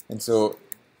 And so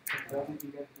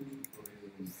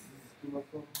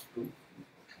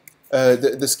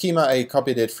the schema, I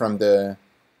copied it from the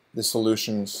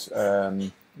solutions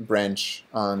branch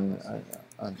on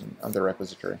the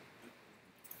repository.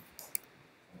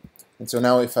 And so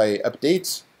now if I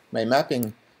update my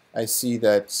mapping, I see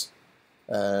that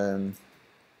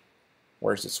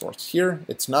where's the source? Here,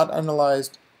 it's not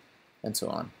analyzed, and so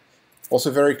on.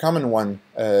 Also very common one,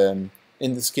 in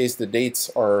this case the dates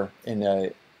are in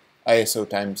a ISO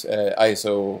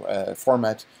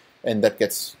format, and that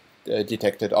gets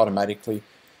detected automatically.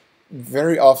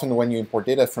 Very often when you import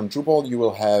data from Drupal, you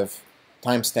will have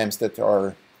timestamps that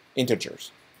are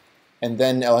integers. And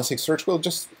then Elasticsearch will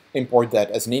just import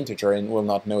that as an integer and will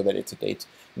not know that it's a date.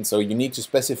 And so you need to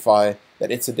specify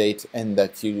that it's a date and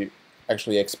that you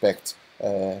actually expect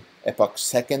epoch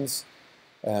seconds.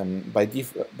 By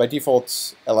default,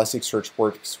 Elasticsearch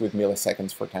works with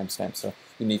milliseconds for timestamps, so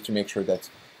you need to make sure that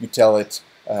you tell it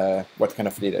what kind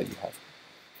of data you have.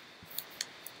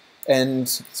 And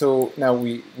so now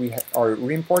we are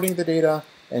re-importing the data,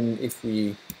 and if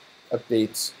we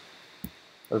update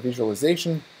our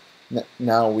visualization,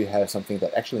 now we have something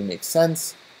that actually makes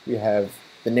sense. We have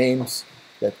the names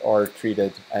that are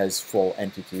treated as full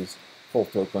entities, full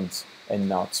tokens, and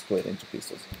not split into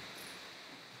pieces.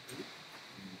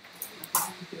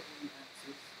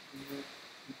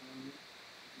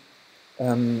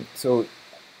 So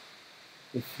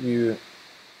if you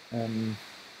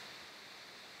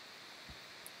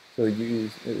so you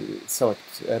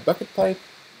select bucket type,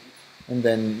 and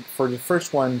then for the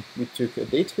first one we took a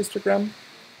date histogram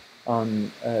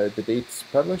on the dates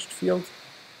published field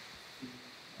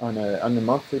on a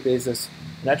monthly basis.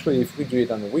 And actually, if we do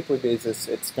it on a weekly basis,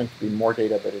 it's going to be more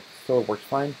data, but it still works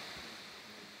fine.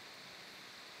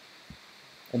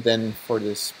 And then for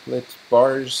the split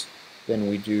bars, then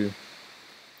we do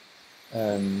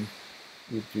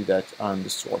that on the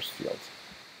source field.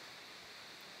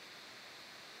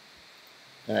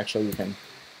 And actually, we can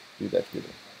do that with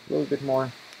a little bit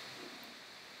more.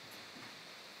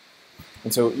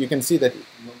 And so you can see that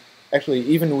actually,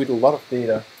 even with a lot of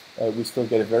data, we still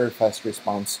get a very fast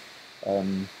response.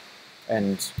 And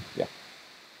yeah.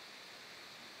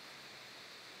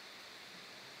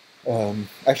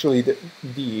 Actually,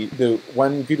 the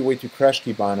one good way to crash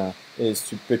Kibana is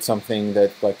to put something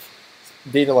that like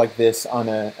data like this on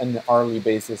an hourly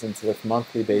basis instead of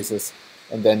monthly basis,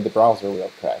 and then the browser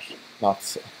will crash, not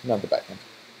the backend.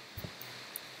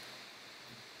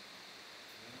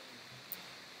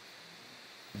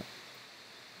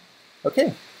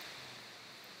 Okay.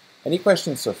 Any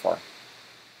questions so far?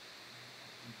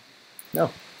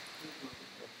 No.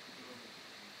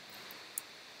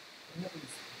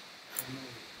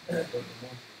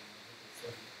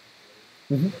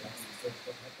 Mm-hmm.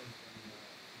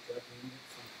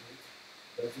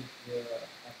 Does it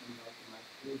happen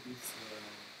automatically,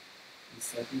 this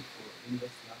setting for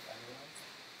index not analyzed?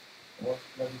 Or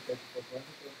does it take for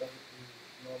granted, or does it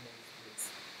normally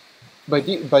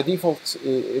split? By default,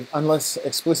 unless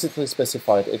explicitly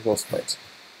specified, it will split.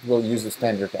 It will use the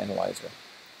standard analyzer.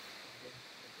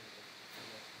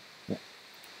 Yeah.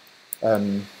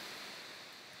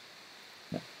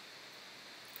 Yeah.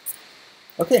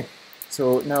 Okay,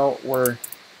 so now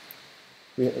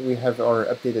we have our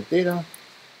updated data,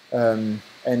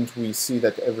 and we see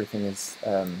that everything is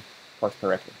parsed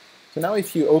correctly. So now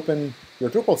if you open your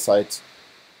Drupal site,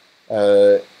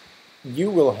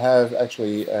 you will have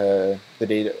actually the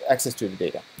data, access to the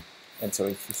data. And so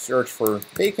if you search for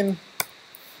bacon,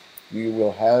 you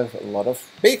will have a lot of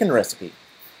bacon recipe.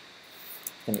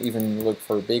 You can even look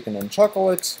for bacon and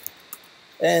chocolate,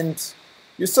 and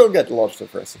you still get lots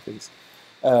of recipes.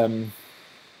 I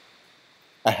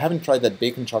haven't tried that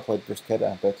bacon chocolate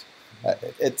bruschetta, but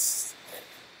it's...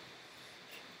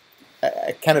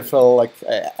 I kind of feel like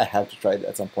I have to try it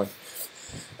at some point.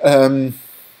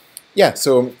 Yeah,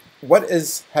 so what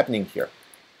is happening here?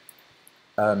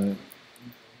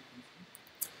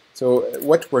 So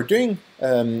what we're doing,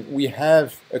 we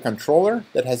have a controller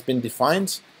that has been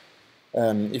defined.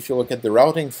 If you look at the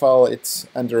routing file, it's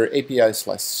under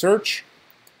API/search,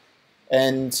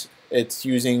 and it's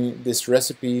using this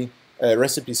recipe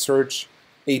search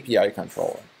API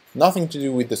controller. Nothing to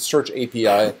do with the search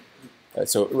API.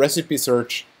 So recipe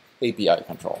search API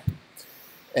control.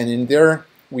 And in there,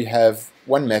 we have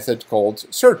one method called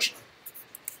search.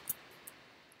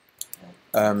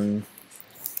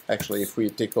 Actually, if we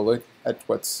take a look at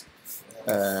what's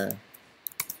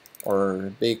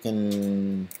or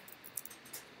bacon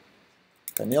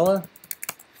vanilla.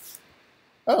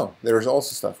 Oh, there's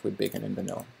also stuff with bacon and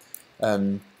vanilla.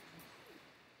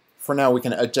 For now, we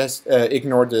can adjust,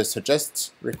 ignore the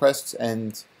suggest requests,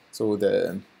 and so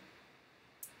the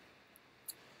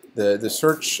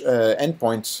search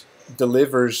endpoint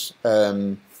delivers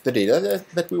the data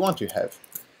that we want to have.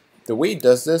 The way it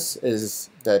does this is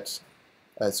that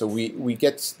so we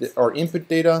get our input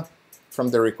data from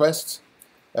the request.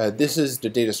 This is the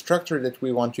data structure that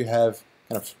we want to have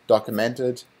kind of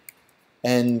documented,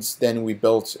 and then we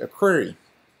build a query.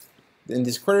 In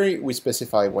this query, we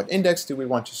specify what index do we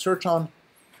want to search on,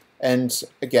 and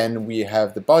again, we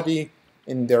have the body.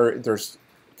 In there, there's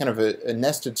kind of a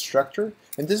nested structure,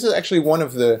 and this is actually one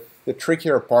of the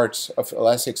trickier parts of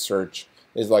Elasticsearch,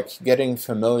 is like getting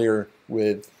familiar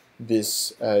with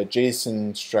these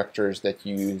JSON structures that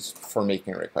you use for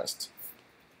making requests.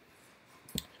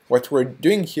 What we're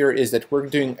doing here is that we're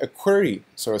doing a query,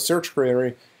 so a search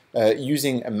query,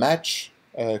 using a match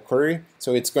query.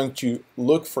 So it's going to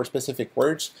look for specific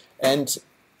words, and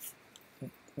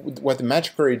what the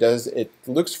match query does, it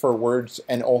looks for words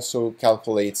and also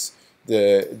calculates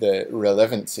the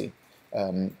relevancy.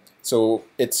 So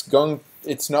it's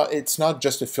not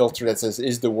just a filter that says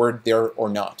is the word there or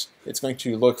not. It's going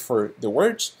to look for the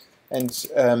words,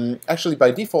 and actually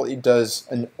by default it does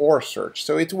an or search.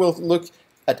 So it will look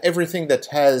at everything that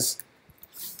has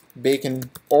bacon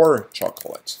or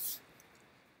chocolate.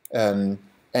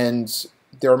 And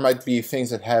there might be things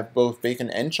that have both bacon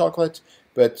and chocolate,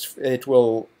 but it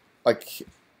will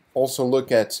also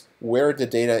look at where the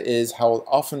data is, how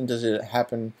often does it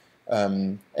happen,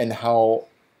 and how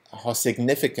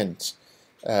significant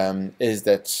is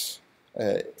that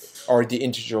are the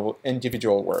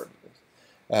individual word.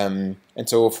 And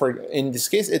so in this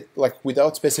case, it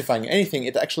without specifying anything,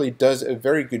 it actually does a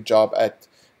very good job at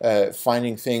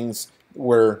finding things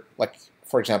where,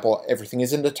 for example, everything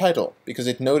is in the title, because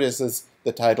it notices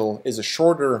the title is a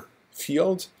shorter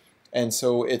field, and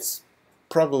so it's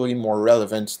probably more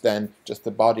relevant than just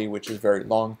the body, which is very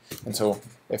long. And so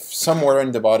if somewhere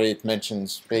in the body it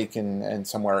mentions bacon and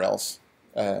somewhere else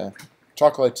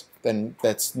chocolate, then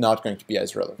that's not going to be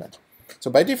as relevant. So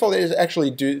by default,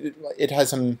 it has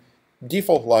some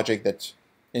default logic that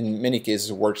in many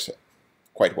cases works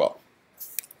quite well.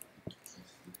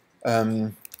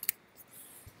 And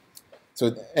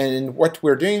what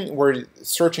we're doing, we're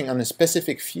searching on a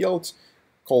specific field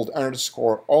called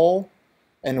 _all,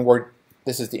 and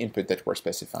this is the input that we're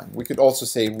specifying. We could also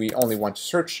say we only want to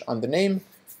search on the name,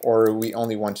 or we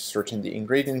only want to search in the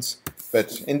ingredients,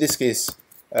 but in this case,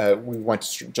 we want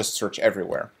to just search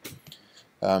everywhere.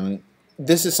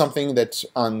 This is something that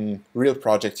on real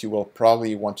projects you will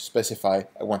probably want to specify.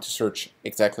 I want to search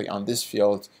exactly on this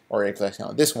field or exactly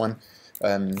on this one.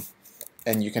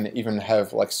 And you can even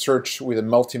have search with a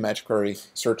multi-match query,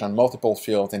 search on multiple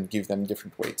fields and give them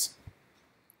different weights.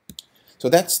 So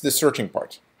that's the searching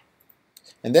part.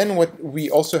 And then we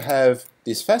also have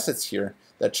these facets here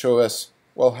that show us,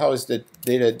 well, how is the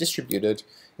data distributed?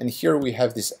 And here we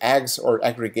have this ags or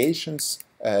aggregations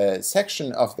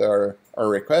section of our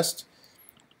request.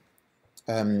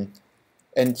 And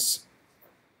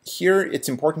here it's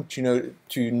important to know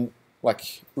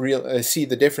see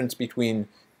the difference between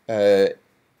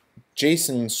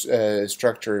JSON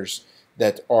structures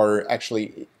that are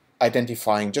actually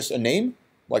identifying just a name,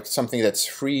 like something that's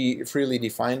freely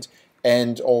defined,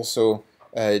 and also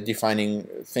defining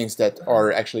things that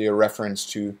are actually a reference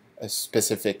to a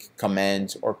specific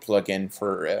command or plugin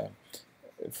for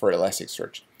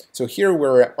Elasticsearch. So here we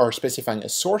are specifying a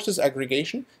sources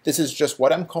aggregation. This is just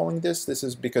what I'm calling this. This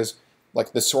is because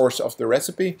the source of the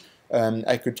recipe.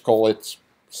 I could call it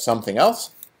something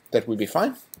else. That would be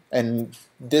fine. And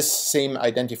this same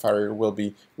identifier will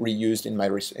be reused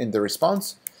in the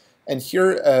response. And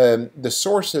here the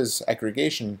sources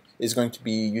aggregation is going to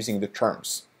be using the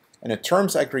terms. And a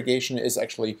terms aggregation is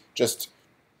actually just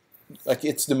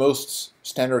it's the most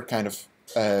standard kind of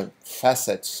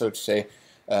facet, so to say.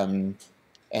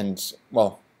 And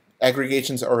well,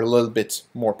 aggregations are a little bit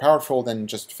more powerful than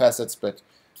just facets, but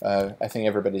I think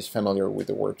everybody's familiar with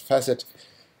the word facet.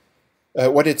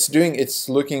 What it's doing, it's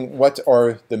looking what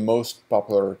are the most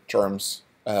popular terms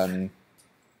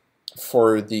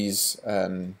for these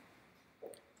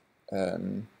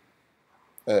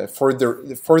for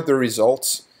the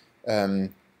results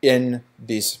in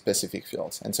these specific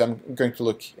fields. And so I'm going to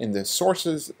look in the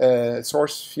sources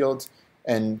source field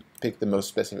and pick the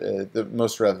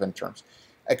most relevant terms.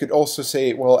 I could also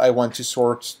say, well, I want to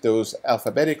sort those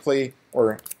alphabetically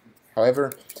or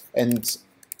however, and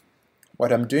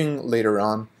what I'm doing later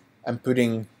on, I'm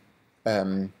putting,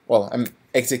 well, I'm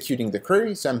executing the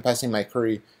query, so I'm passing my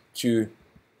query to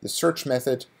the search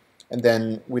method, and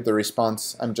then with the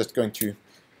response, I'm just going to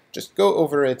just go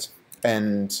over it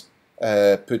and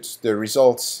put the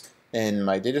results in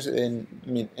my data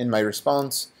in my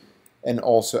response, and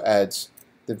also add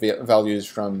the values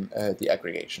from the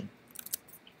aggregation.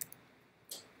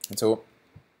 And so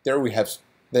there we have.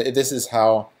 This is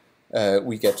how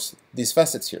we get these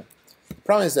facets here. The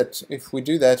problem is that if we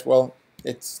do that, well,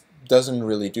 it doesn't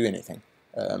really do anything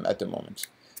at the moment.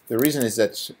 The reason is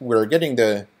that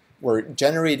we're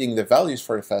generating the values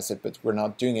for the facet, but we're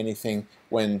not doing anything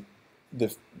when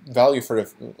the value for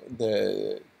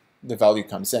the value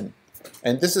comes in.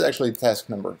 And this is actually task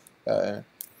number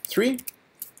 3.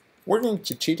 We're going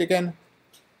to cheat again,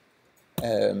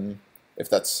 if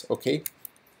that's okay.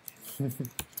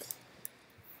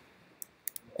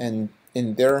 And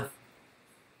in there,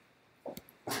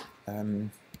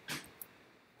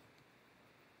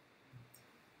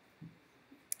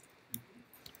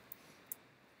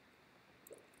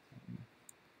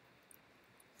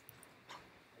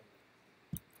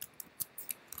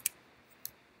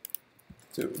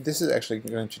 So this is actually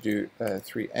going to do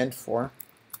 3 and 4.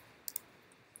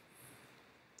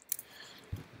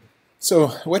 So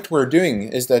what we're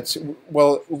doing is that,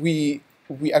 well, we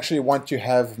actually want to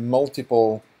have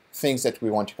multiple things that we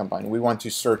want to combine. We want to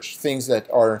search things that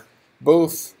are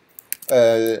both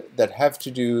that have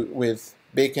to do with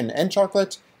bacon and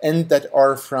chocolate, and that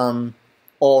are from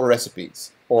all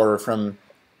recipes or from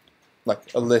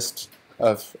like a list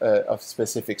of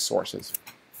specific sources.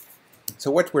 So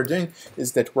what we're doing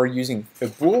is that we're using a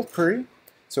bool query.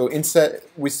 So instead,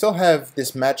 we still have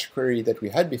this match query that we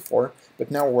had before,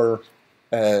 but now we're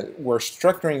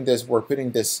structuring this. We're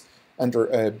putting this under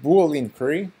a Boolean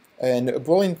query, and a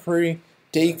Boolean query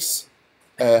takes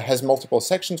has multiple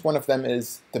sections. One of them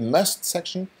is the must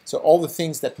section, so all the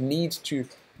things that need to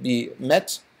be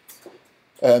met.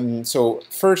 So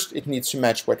first, it needs to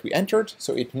match what we entered.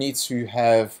 So it needs to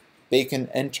have bacon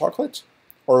and chocolate,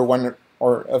 or one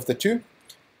or of the two.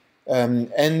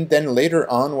 And then later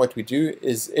on, what we do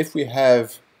is if we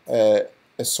have a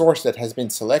source that has been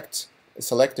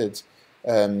selected,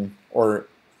 or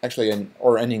actually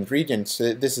an ingredient,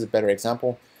 so this is a better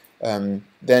example,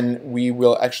 then we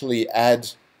will actually add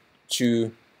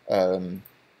to,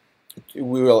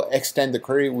 we will extend the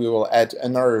query, we will add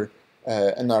another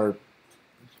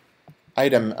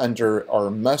item under our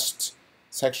must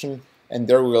section, and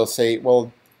there we will say,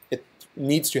 well, it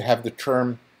needs to have the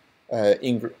term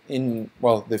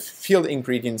well, the field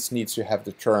ingredients needs to have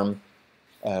the term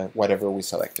whatever we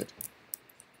selected.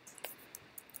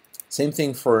 Same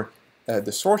thing for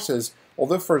the sources,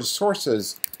 although for the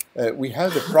sources we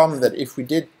have the problem that if we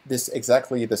did this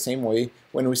exactly the same way,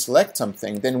 when we select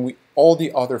something, then all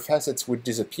the other facets would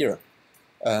disappear,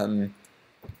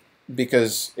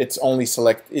 because it's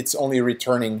only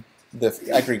returning the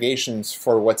aggregations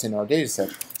for what's in our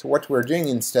dataset. So what we're doing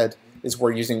instead is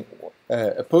we're using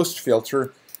a post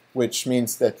filter, which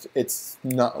means that it's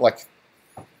not like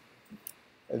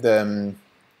the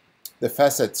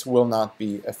facets will not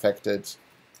be affected.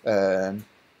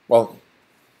 Well,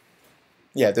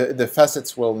 yeah, the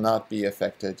facets will not be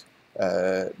affected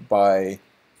by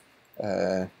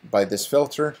this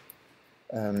filter,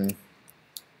 and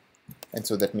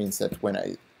so that means that when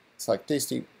I select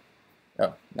Tasty,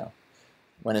 oh no.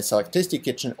 When I select Tasty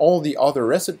Kitchen, all the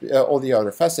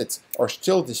other facets are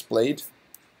still displayed,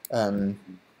 and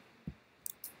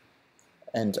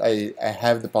I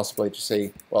have the possibility to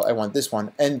say, well, I want this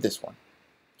one and this one.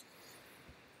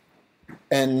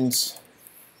 And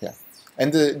yeah,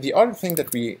 and the other thing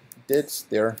that we did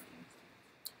there,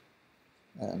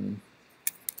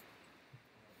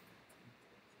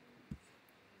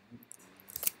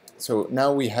 so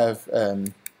now we have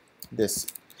these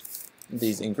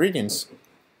ingredients.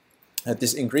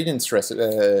 This ingredients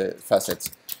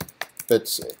facets,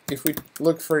 but if we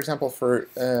look, for example, for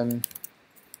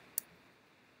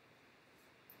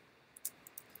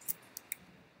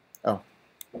oh,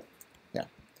 yeah.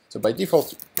 So by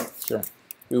default, here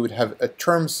we would have a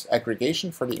terms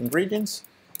aggregation for the ingredients,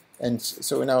 and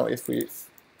so now if we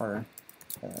are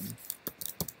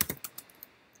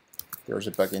there's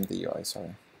a bug in the UI. Sorry,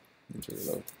 I need to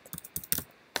reload.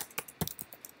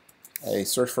 I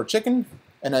search for chicken,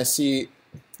 and I see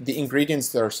the ingredients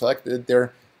that are selected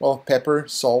there. Well, pepper,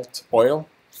 salt, oil.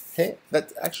 Hey,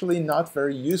 that's actually not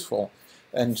very useful.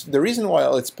 And the reason why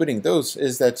it's putting those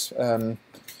is that,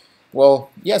 well,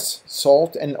 yes,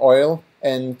 salt and oil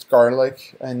and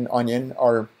garlic and onion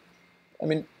are, I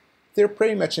mean, they're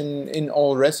pretty much in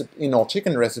all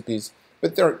chicken recipes,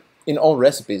 but they're in all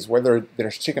recipes, whether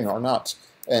there's chicken or not.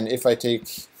 And if I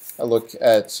take a look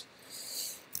at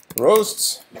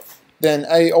roasts, then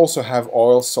I also have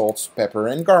oil, salt, pepper,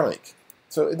 and garlic.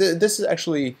 So this is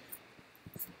actually,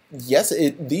 yes,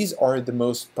 these are the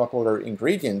most popular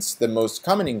ingredients, the most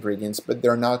common ingredients, but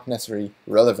they're not necessarily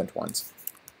relevant ones.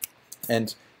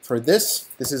 And for this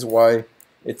is why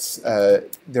it's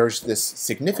there's this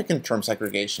significant terms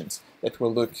aggregations that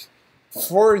will look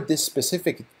for this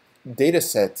specific data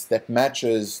set that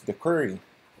matches the query.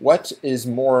 What is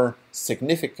more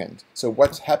significant? So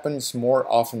what happens more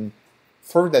often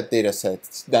for that data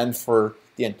set than for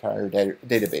the entire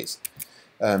database.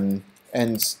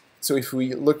 And so if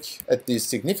we look at these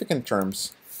significant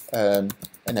terms, and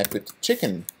I put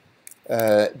chicken,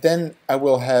 then I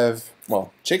will have,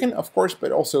 well, chicken, of course,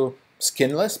 but also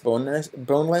skinless,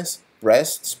 boneless,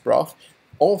 breasts, broth,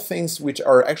 all things which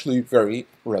are actually very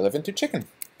relevant to chicken.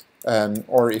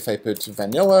 Or if I put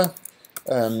vanilla,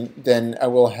 then I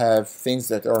will have things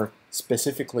that are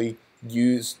specifically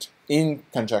used in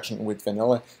conjunction with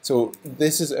vanilla. So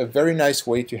this is a very nice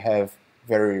way to have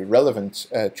very relevant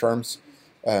terms.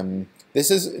 This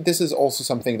is also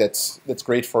something that's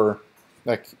great for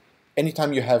like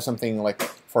anytime you have something like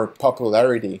for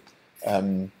popularity,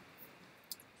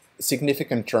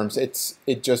 significant terms, it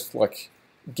just like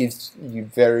gives you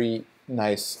very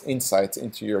nice insights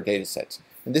into your data set.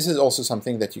 And this is also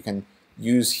something that you can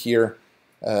use here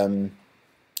in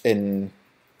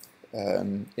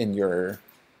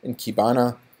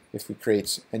Kibana. If we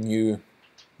create a new,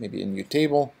 maybe a new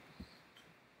table,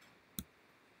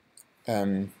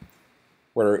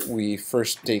 where we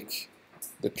first take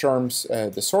the terms,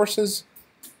 the sources.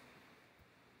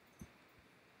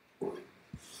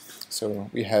 So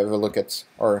we have a look at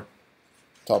our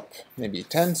top maybe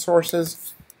 10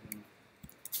 sources.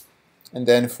 And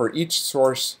then for each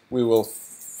source, we will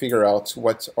figure out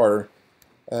what are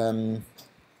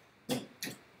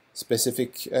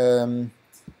specific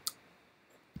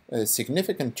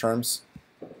significant terms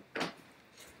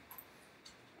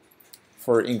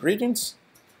for ingredients,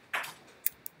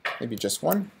 maybe just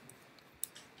one,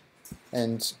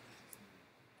 and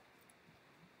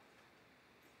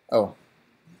oh,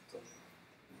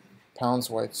 pounds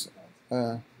whites.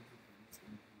 Okay,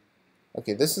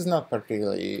 this is not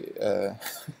particularly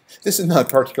this is not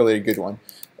particularly a good one.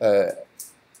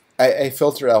 I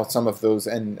filtered out some of those,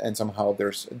 and somehow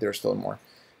there's still more,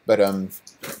 but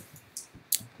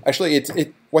actually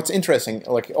what's interesting,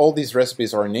 like all these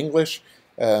recipes are in English,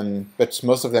 but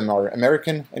most of them are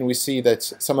American, and we see that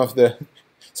some of the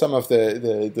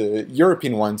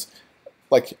European ones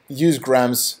like use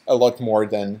grams a lot more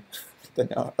than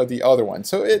the other ones.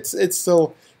 So it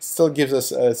still gives us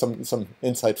some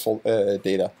insightful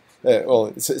data,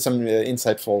 well, some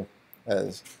insightful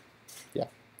yeah,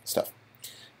 stuff.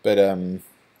 But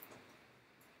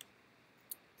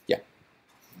yeah.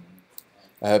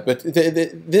 But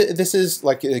this is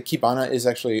like Kibana is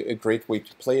actually a great way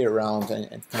to play around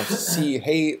and kind of see,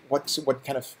 hey, what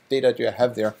kind of data do I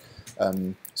have there?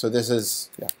 So this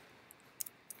is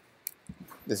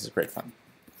great fun.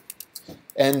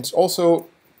 And also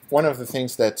one of the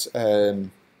things that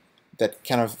that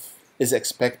kind of is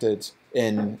expected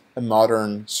in a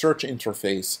modern search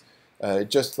interface,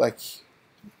 just like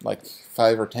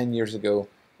 5 or 10 years ago,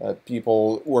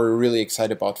 people were really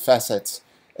excited about facets,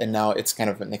 and now it's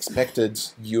kind of an expected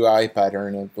UI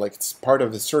pattern, and like it's part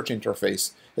of the search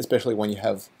interface, especially when you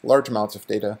have large amounts of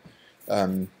data.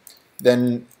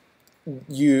 Then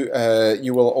you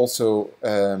will also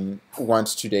want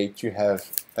today to have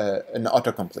an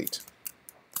autocomplete,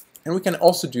 and we can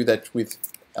also do that with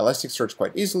ElasticSearch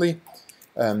quite easily.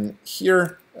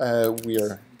 Here we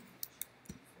are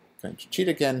going to cheat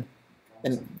again,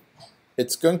 and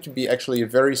it's going to be actually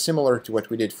very similar to what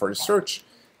we did for the search,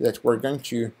 that we're going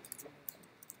to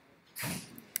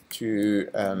do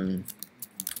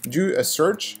a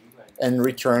search and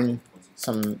return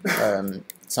some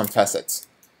facets,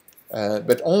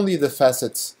 but only the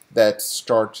facets that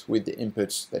start with the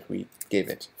inputs that we gave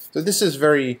it. So this is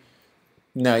very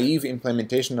naive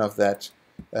implementation of that,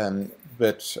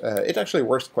 but it actually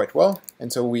works quite well.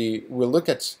 And so we will look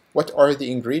at what are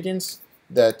the ingredients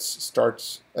that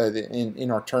start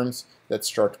in our terms that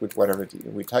start with whatever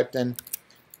we typed in.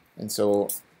 And so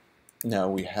now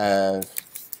we have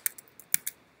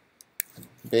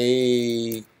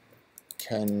bacon.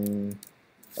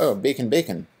 Oh,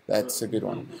 bacon. That's a good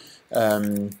one.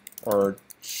 Or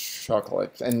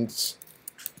chocolate. And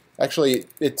actually,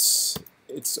 it's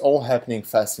all happening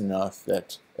fast enough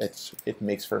that it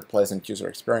makes for a pleasant user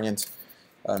experience.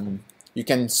 You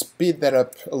can speed that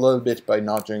up a little bit by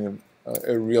not doing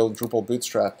a real Drupal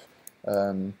bootstrap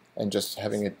and just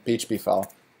having a PHP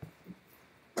file.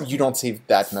 You don't save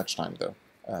that much time though.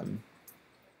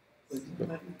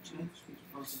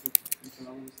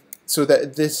 So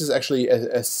that this is actually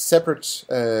a separate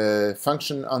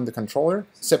function on the controller,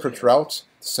 separate route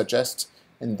suggest,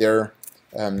 and there.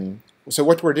 So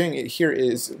what we're doing here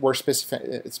is we're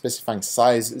specifying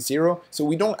size 0. So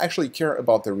we don't actually care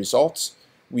about the results.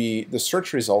 The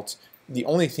search results. The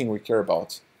only thing we care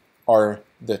about are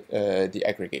the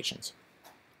aggregations.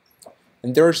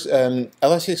 And there's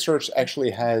ElasticSearch actually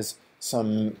has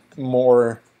some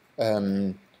more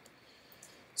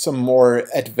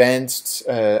advanced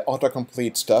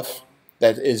autocomplete stuff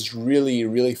that is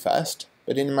really fast.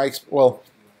 But in my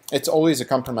it's always a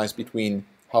compromise between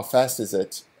how fast is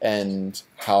it and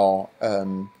how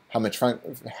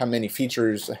many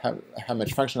features, how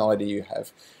much functionality you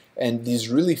have. And these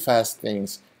really fast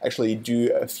things actually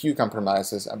do a few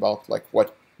compromises about like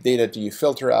what data do you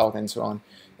filter out and so on.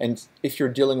 And if you're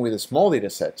dealing with a small data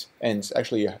set and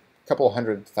actually a couple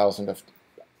 100,000 of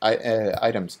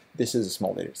items, this is a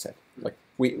small data set. Like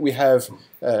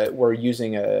we're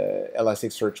using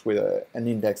Elasticsearch with an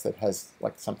index that has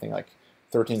like something like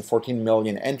 13-14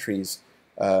 million entries,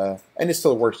 and it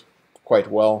still works quite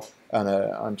well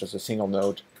on just a single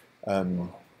node.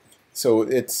 So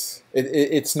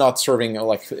it's not serving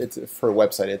like it's for a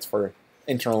website. It's for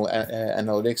internal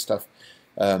analytics stuff.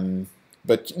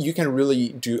 But you can really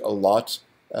do a lot.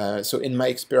 So in my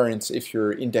experience, if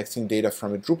you're indexing data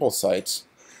from a Drupal site,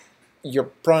 you're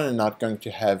probably not going to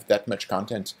have that much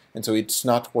content, and so it's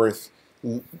not worth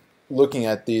looking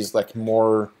at these like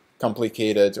more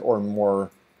complicated or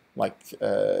more like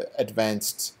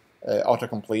advanced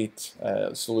autocomplete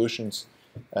solutions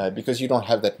because you don't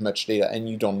have that much data and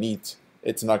you don't need.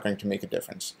 It's not going to make a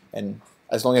difference. And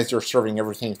as long as you're serving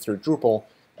everything through Drupal,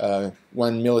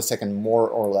 1 millisecond more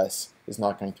or less is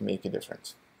not going to make a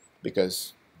difference,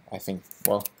 because I think,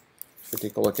 well, if we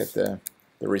take a look at the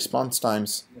response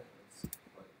times.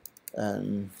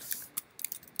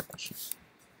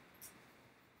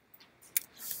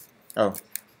 Oh.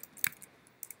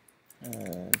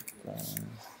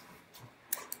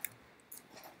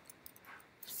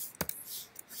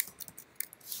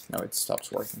 No, it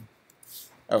stops working.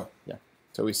 Oh, yeah.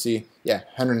 So we see, yeah,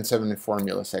 174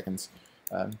 milliseconds.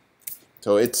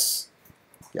 So it's,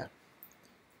 yeah.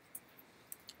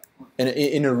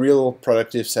 In a real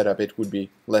productive setup, it would be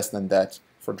less than that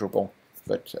for Drupal.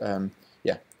 But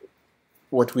yeah,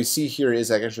 what we see here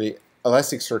is actually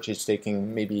Elasticsearch is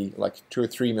taking maybe like 2 or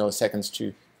 3 milliseconds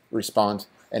to respond,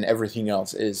 and everything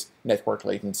else is network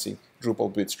latency,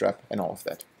 Drupal Bootstrap, and all of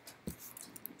that.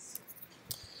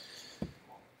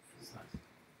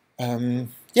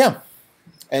 Yeah,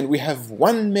 and we have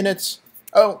 1 minute.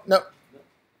 Oh, no.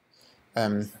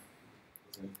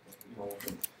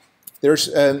 There's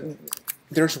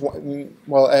one,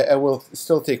 well, I will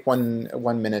still take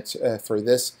one minute for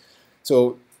this.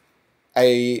 So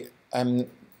I'm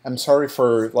sorry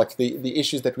for like the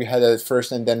issues that we had at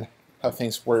first, and then how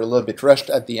things were a little bit rushed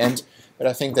at the end. But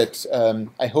I think that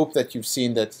I hope that you've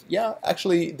seen that, yeah,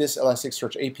 actually this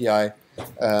Elasticsearch API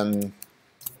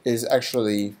is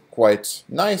actually quite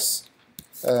nice.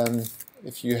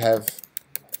 If you have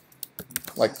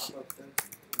like,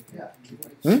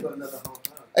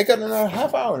 I got another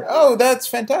half hour. Oh, that's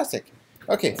fantastic.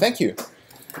 Okay, thank you.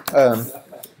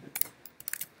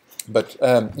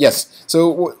 Yes,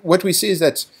 so what we see is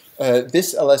that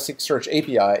this Elasticsearch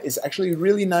API is actually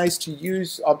really nice to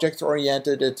use,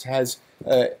 object-oriented. It has,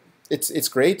 it's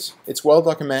great, it's well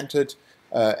documented,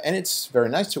 and it's very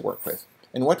nice to work with.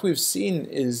 And what we've seen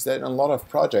is that in a lot of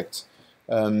projects,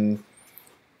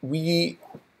 we,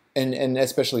 and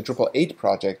especially Drupal 8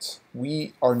 projects,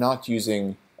 we are not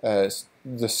using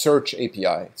the search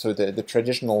API, so the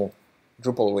traditional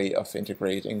Drupal way of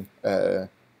integrating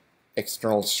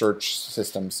external search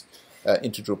systems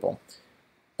into Drupal.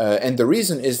 And the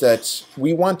reason is that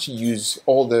we want to use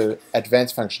all the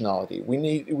advanced functionality.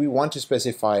 We want to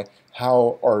specify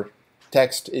how our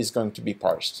text is going to be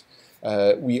parsed.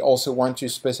 We also want to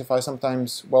specify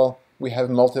sometimes, well, we have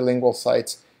multilingual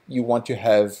sites. You want to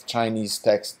have Chinese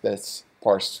text that's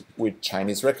parsed with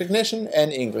Chinese recognition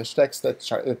and English text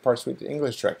that's parsed with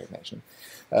English recognition.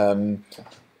 And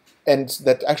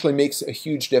that actually makes a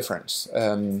huge difference.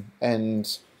 And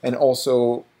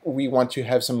also, we want to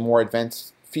have some more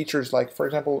advanced features, like, for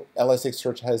example,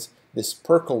 Elasticsearch has this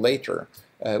percolator,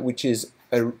 which is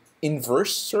an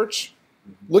inverse search.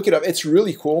 Look it up. It's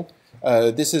really cool.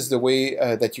 This is the way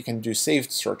that you can do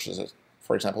saved searches.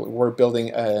 For example, we're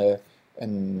building a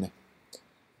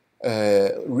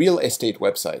real estate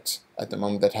website at the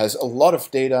moment that has a lot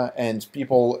of data, and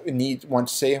people want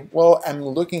to say, well, I'm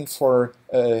looking for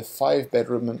a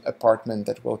 5-bedroom apartment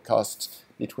that will cost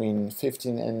between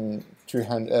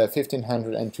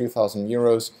 1,500 and 2,000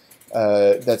 euros.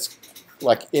 That's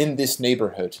like in this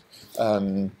neighborhood.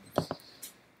 And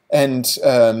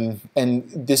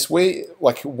this way,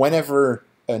 like whenever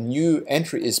a new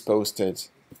entry is posted,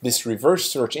 this reverse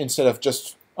search, instead of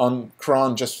just on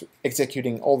cron just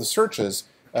executing all the searches,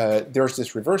 there's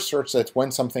this reverse search that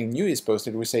when something new is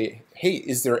posted, we say, hey,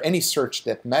 is there any search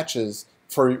that matches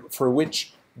for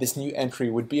which this new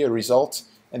entry would be a result?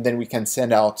 And then we can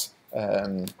send out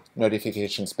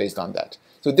notifications based on that.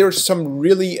 So there's some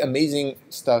really amazing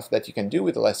stuff that you can do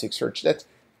with Elasticsearch that,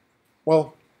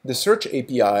 well, the search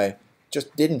API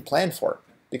just didn't plan for.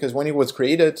 Because when it was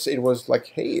created, it was like,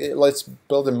 hey, let's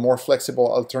build a more flexible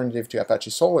alternative to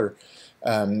Apache Solr.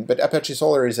 But Apache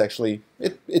Solr is actually,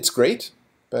 it's great,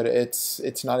 but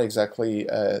it's not exactly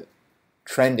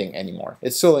trending anymore.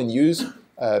 It's still in use,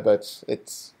 but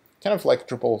it's kind of like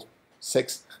Drupal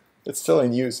 6. It's still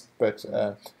in use, but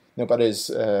nobody's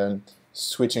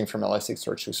switching from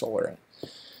Elasticsearch to Solr.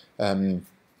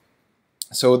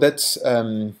 So that's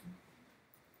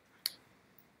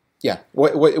yeah,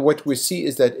 what we see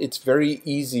is that it's very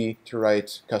easy to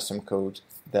write custom code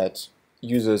that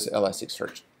uses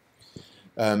Elasticsearch.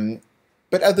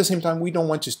 But at the same time, we don't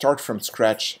want to start from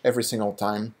scratch every single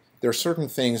time. There are certain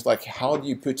things like how do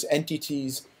you put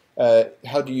entities,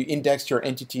 how do you index your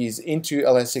entities into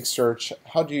Elasticsearch,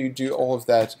 how do you do all of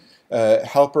that,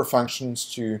 helper functions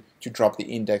to drop the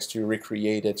index, to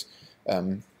recreate it.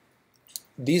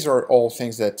 These are all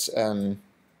things that,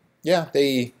 yeah,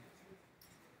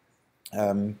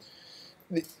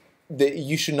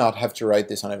 you should not have to write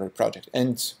this on every project.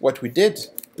 And what we did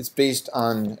is based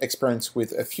on experience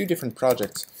with a few different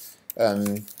projects.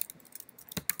 We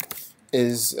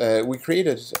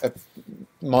created a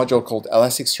module called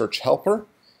Elasticsearch Helper.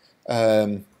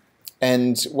 And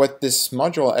what this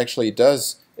module actually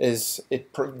does is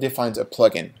it defines a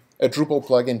plugin, a Drupal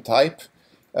plugin type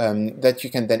that you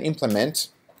can then implement.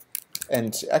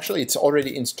 And actually, it's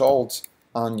already installed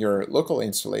on your local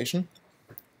installation.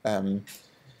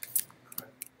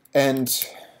 And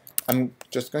I'm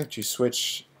just going to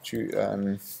switch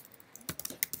to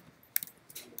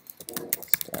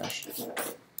stash.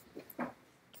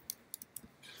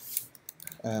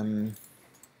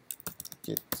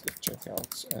 Git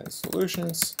checkout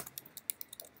solutions.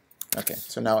 Okay,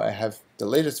 so now I have the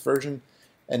latest version,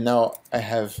 and now I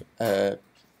have in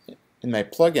my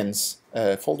plugins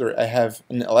folder, I have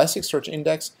an Elasticsearch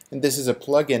index, and this is a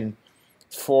plugin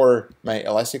for my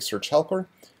Elasticsearch helper.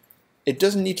 It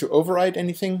doesn't need to override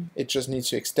anything, it just needs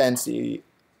to extend the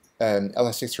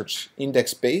Elasticsearch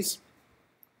index base.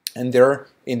 And there,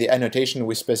 in the annotation,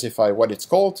 we specify what it's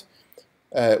called,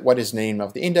 what is name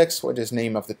of the index, what is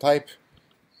name of the type,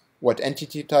 what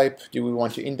entity type do we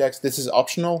want to index. This is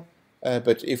optional,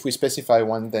 but if we specify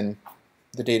one, then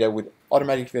the data would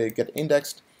automatically get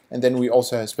indexed. And then we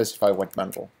also specify what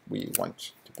bundle we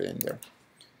want to put in there.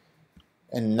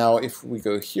 And now if we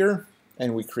go here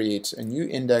and we create a new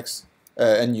index,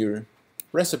 a new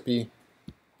recipe,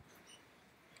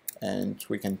 and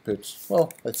we can put,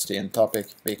 well, let's stay on topic,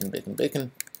 bacon, bacon,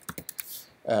 bacon.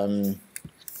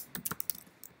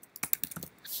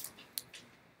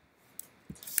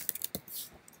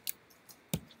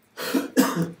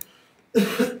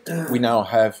 We now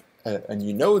have a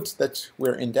new node that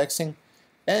we're indexing,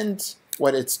 and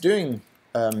what it's doing,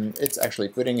 it's actually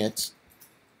putting it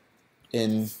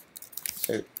in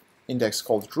an index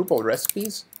called Drupal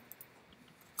recipes.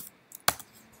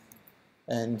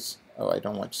 And oh, I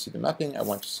don't want to see the mapping, I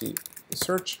want to see the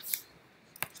search.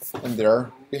 And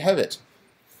there we have it.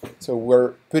 So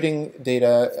we're putting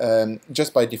data,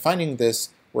 just by defining this,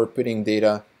 we're putting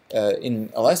data in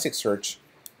Elasticsearch.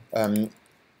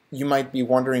 You might be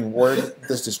wondering, where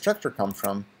does the structure come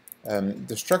from?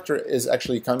 The structure is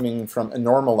actually coming from a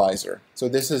normalizer. So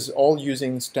this is all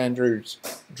using standard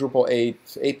Drupal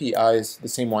 8 APIs, the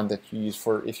same one that you use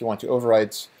for if you want to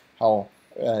override how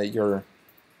your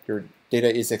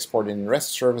data is exported in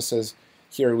REST services.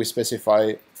 Here we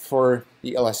specify for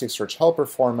the Elasticsearch helper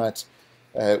format,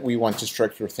 we want to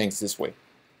structure things this way.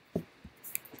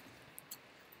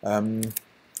 And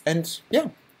yeah,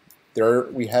 there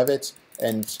we have it.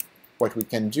 And what we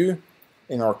can do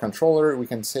in our controller, we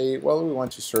can say, well, we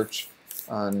want to search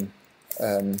on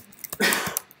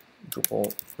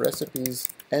Drupal recipes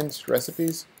and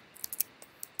recipes.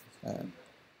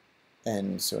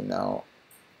 And so now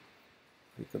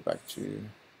we go back to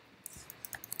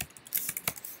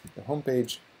the home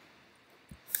page.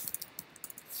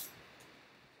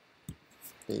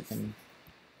 Bacon.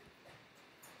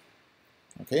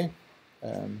 Okay.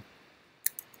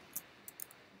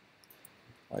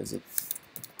 Why is it?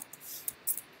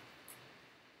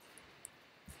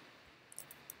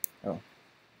 Oh.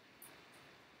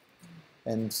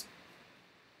 And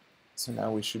so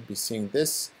now we should be seeing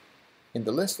this in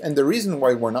the list. And the reason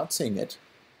why we're not seeing it,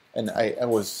 and I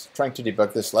was trying to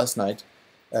debug this last night,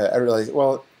 I realized,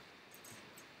 well,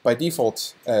 by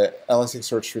default,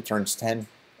 Elasticsearch returns 10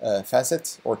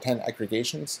 facets or 10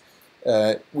 aggregations.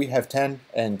 We have 10,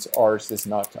 and ours is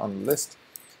not on the list.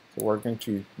 So we're going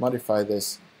to modify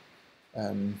this,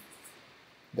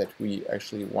 that we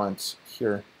actually want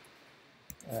here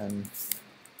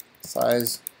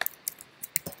size.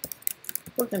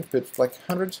 We're going to put like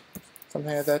 100,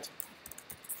 something like that.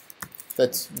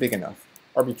 That's big enough,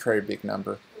 arbitrary big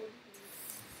number.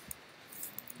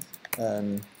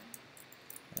 And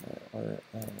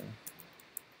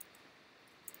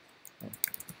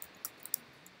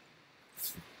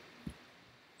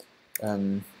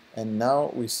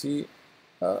now we see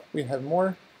we have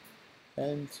more,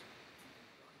 and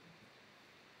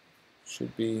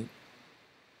should be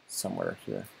somewhere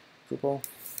here. Drupal.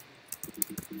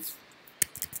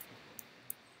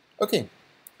 Okay,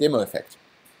 demo effect.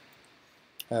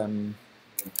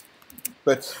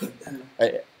 But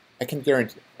I can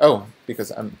guarantee. Oh,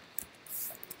 because I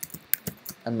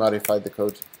modified the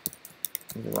code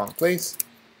in the wrong place.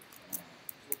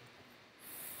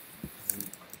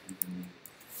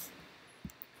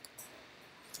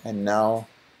 And now,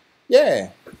 yeah,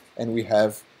 and we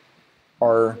have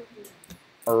our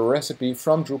recipe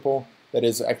from Drupal that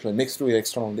is actually mixed with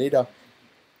external data.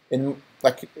 In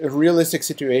like a realistic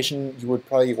situation, you would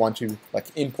probably want to like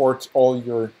import all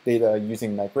your data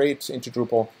using migrate into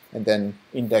Drupal and then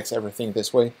index everything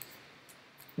this way.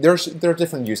 There are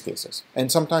different use cases,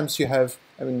 and sometimes you have.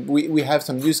 I mean, we have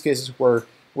some use cases where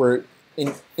we're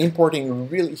importing a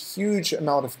really huge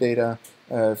amount of data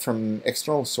from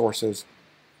external sources,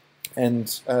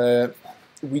 and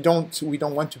we don't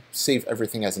want to save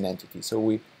everything as an entity. So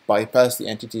we bypass the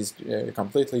entities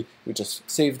completely. We just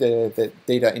save the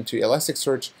data into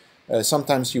ElasticSearch.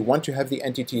 Sometimes you want to have the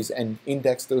entities and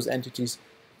index those entities.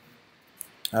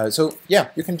 So yeah,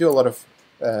 you can do a lot of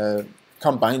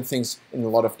combine things in a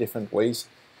lot of different ways.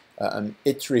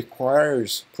 It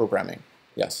requires programming.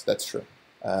 Yes, that's true.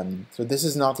 So this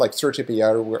is not like Search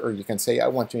API where you can say, I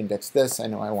want to index this, I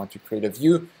know I want to create a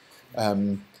view.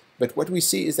 But what we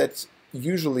see is that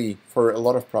usually for a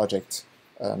lot of projects,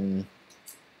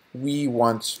 we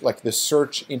want, like the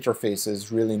search interfaces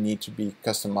really need to be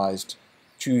customized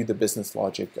to the business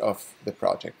logic of the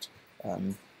project.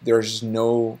 There's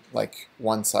no like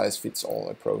one-size-fits-all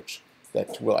approach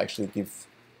that will actually give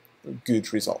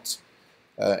good results.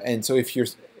 And so if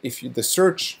the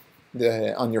search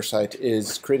on your site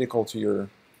is critical to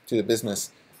the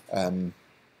business,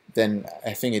 then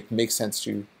I think it makes sense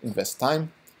to invest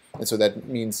time. And so that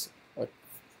means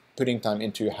putting time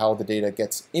into how the data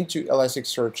gets into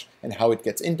Elasticsearch and how it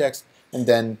gets indexed, and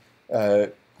then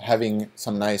having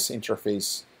some nice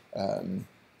interface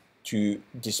to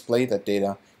display that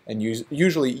data, and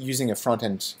usually using a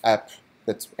front-end app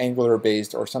that's Angular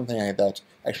based or something like that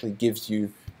actually gives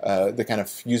you the kind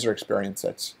of user experience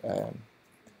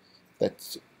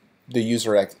that the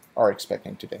user are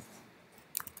expecting today.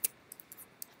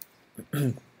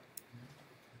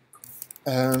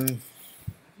 Have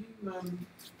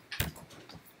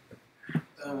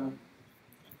you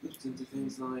looked into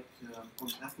things like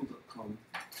on Apple.com,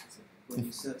 when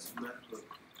you search for MacBook,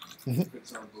 for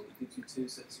example, it gives you two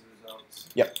sets of results.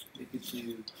 Yep. It gives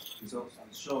you results from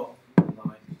the shop,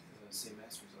 like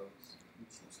CMS results.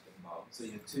 So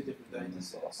you have two different data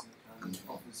sets, and it kind of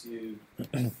offers you,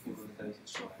 if you want a data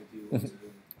shop, if you want to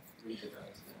read the data.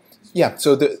 Yeah,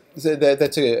 so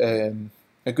that's a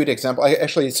good example.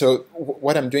 So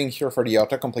what I'm doing here for the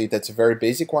autocomplete, that's a very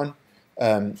basic one,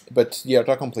 but the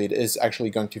autocomplete is actually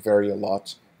going to vary a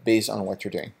lot based on what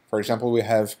you're doing. For example, we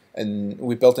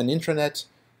built an intranet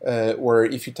where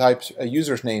if you type a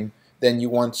user's name, then you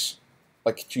want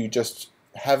like to just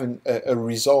have a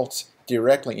result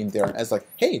directly in there as like,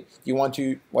 hey, you want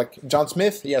to like John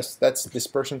Smith? Yes, that's this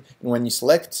person. And when you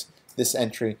select this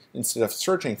entry, instead of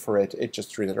searching for it, it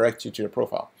just redirects you to the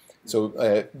profile. So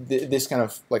this kind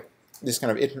of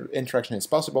interaction is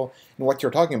possible. And what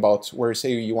you're talking about, where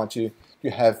say you want to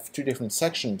have two different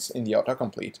sections in the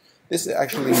autocomplete, this is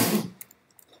actually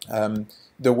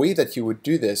the way that you would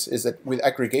do this is that with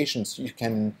aggregations you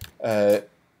can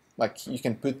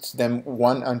put them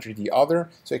one under the other.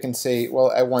 So you can say,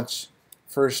 well, I want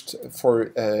first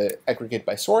for aggregate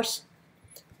by source,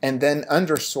 and then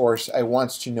under source I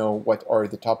want to know what are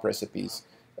the top recipes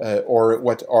or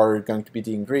what are going to be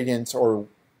the ingredients or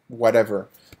whatever.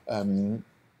 And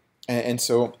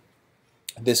so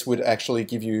this would actually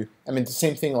give you, I mean, the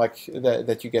same thing like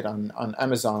that you get on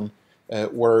Amazon,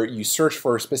 where you search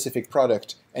for a specific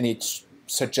product and it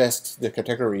suggests the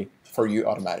category for you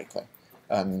automatically.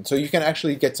 So you can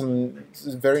actually get some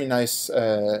very nice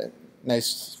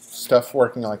stuff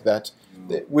working like that.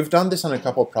 We've done this on a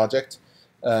couple of projects,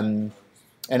 and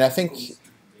I think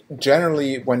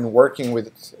generally when working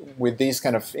with these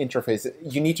kind of interfaces,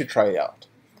 you need to try it out,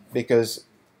 because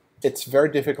it's very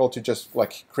difficult to just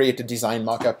like create a design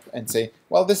mockup and say,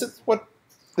 well, this is what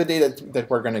the data that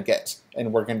we're going to get,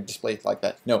 and we're going to display it like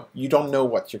that. No, you don't know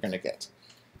what you're going to get.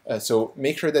 So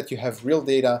make sure that you have real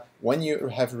data. When you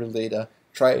have real data,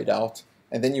 try it out,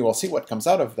 and then you will see what comes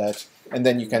out of that, and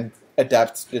then you can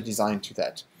adapt the design to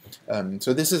that.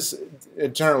 So this is a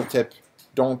general tip.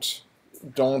 Don't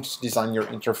design your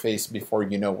interface before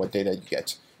you know what data you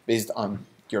get based on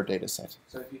your data set.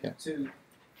 So if you have two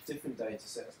different data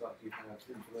sets, like you have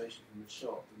information from the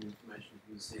shop and information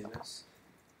from the CMS,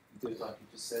 you do it like you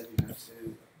just said, you have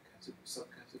two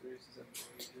subcategories. Is that what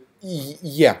you do?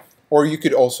 Yeah, or you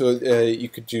could also you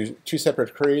could do two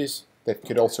separate queries that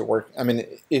could also work. I mean,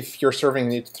 if you're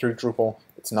serving it through Drupal,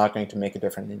 it's not going to make a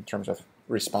difference in terms of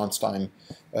response time.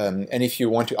 And if you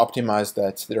want to optimize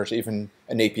that, there's even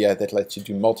an API that lets you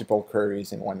do multiple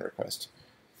queries in one request.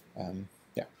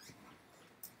 Yeah.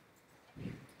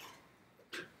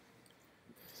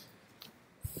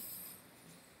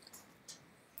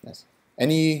 Yes.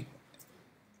 Any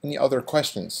other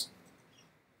questions?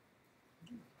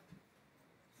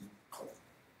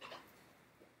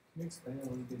 Can you explain a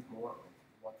little bit more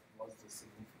what was the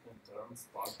significant terms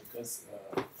part, because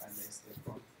I missed it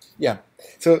one. Yeah.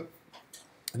 So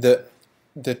the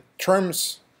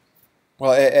terms,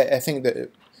 well, I think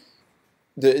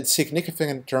the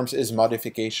significant terms is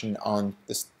modification on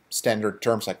the standard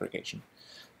terms aggregation.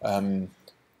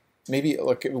 Maybe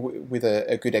look with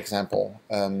a good example.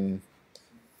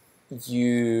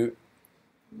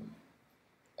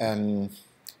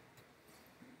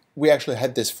 We actually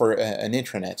had this for an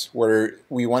intranet where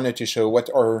we wanted to show what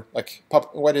are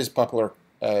what is popular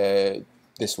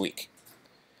this week.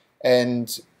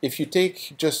 And if you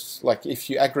take just if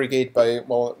you aggregate by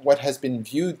what has been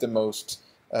viewed the most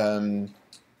and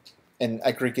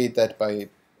aggregate that by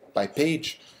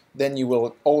page, then you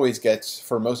will always get,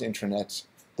 for most intranets,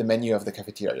 the menu of the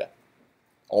cafeteria,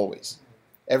 always,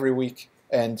 every week.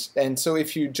 And so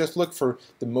if you just look for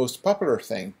the most popular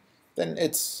thing, then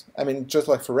it's, I mean, just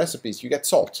like for recipes, you get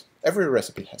salt. Every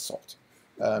recipe has salt.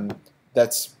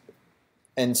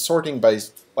 And sorting by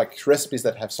recipes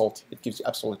that have salt, it gives you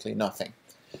absolutely nothing.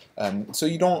 So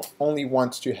you don't only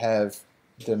want to have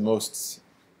the most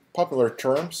popular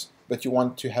terms, but you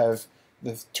want to have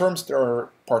the terms that are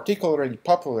particularly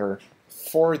popular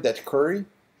for that query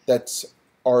that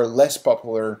are less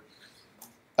popular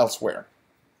elsewhere.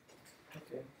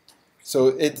 Okay. So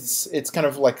it's kind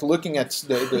of like looking at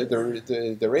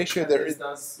the ratio there. It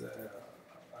does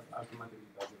automatically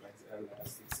does it like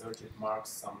ElasticSearch. It marks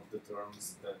some of the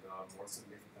terms that are more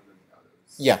significant than the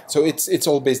others. Yeah. So it's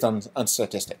all based on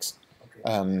statistics.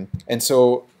 Okay. And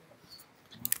so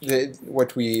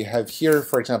what we have here,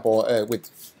 for example,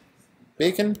 with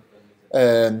bacon,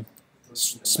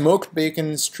 smoked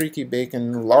bacon, streaky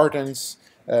bacon, lardons.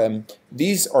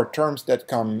 These are terms that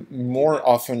come more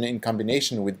often in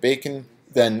combination with bacon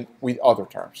than with other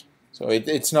terms. So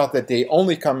it's not that they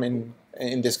only come in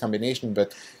this combination,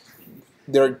 but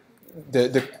they're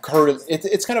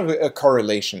it's kind of a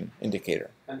correlation indicator.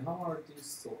 And how are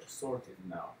these sorted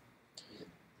now?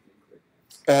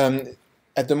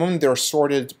 At the moment, they're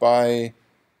sorted by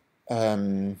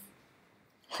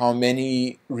how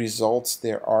many results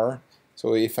there are.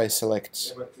 So if I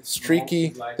select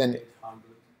streaky, like then 800.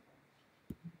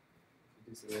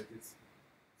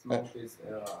 Smoked is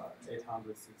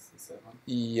 867.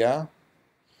 yeah,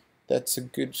 that's a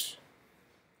good.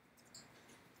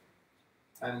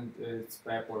 And it's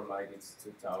pepper like it's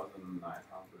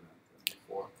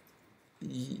 2,924.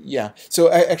 Yeah. So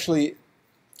I actually,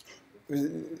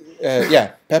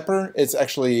 yeah, pepper. It's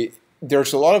actually,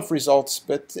 there's a lot of results,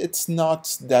 but it's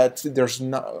not that there's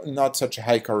not such a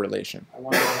high correlation. I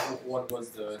wonder what was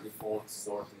the default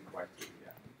sorting criteria.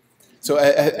 So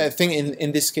I think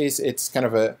in this case it's kind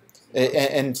of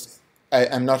and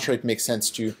I'm not sure it makes sense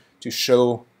to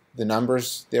show the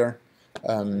numbers there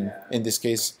in this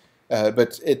case,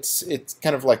 but it's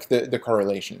kind of like the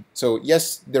correlation. So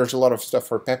yes, there's a lot of stuff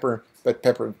for pepper, but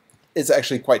pepper is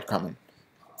actually quite common.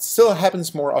 It still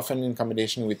happens more often in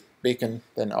combination with bacon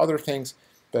than other things,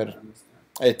 but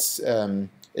it's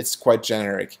quite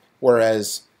generic.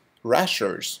 Whereas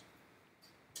rashers,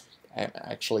 I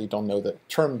actually don't know the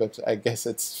term, but I guess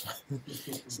it's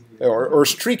or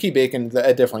streaky bacon.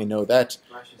 I definitely know that.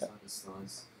 Rashes like a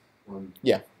slice. One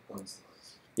slice.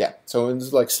 Yeah, so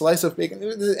it's like slice of bacon,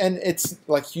 and it's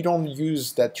like you don't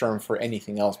use that term for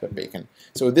anything else but bacon.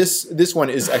 So this one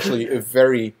is actually a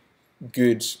very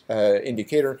good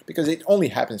indicator because it only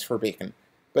happens for bacon,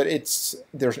 but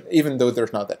even though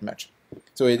there's not that much.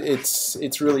 So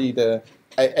it's really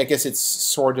I guess it's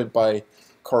sorted by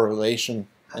correlation.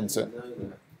 And so, know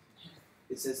that.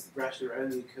 It says rasher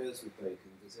only occurs with bacon.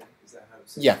 Is that how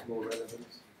it's more relevant?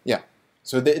 Yeah.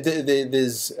 So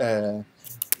this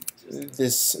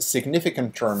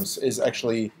significant terms is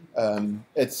actually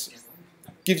it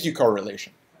gives you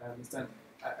correlation. I understand.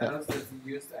 I know that you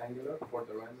used Angular for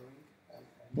the rendering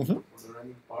and for the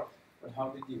rendering part, but how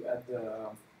did you add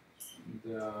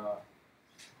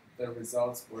the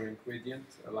results for ingredient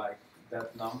like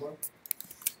that number?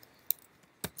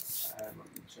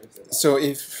 So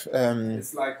if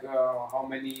it's like how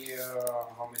many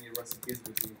recipes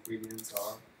with ingredients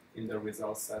are in the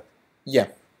result set. Yeah.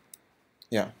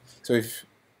 Yeah. So if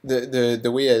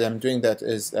the way that I'm doing that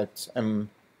is that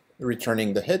I'm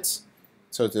returning the hits,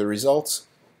 so the results,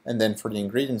 and then for the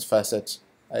ingredients facet,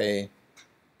 I'm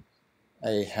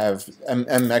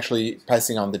actually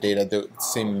passing on the data, the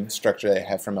same structure that I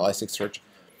have from Elasticsearch.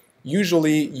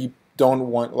 Usually you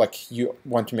don't want, you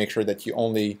want to make sure that you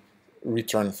only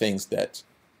return things that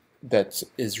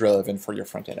is relevant for your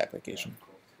front-end application.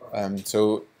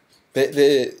 So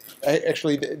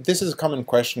this is a common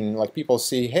question. Like people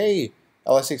say, hey,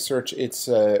 Elasticsearch, it's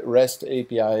REST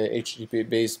API, HTTP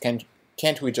based.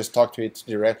 Can't we just talk to it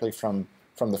directly from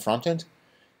the front end?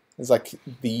 It's like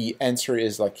the answer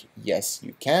is like, yes,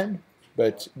 you can,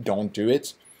 but don't do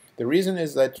it. The reason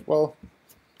is that, well,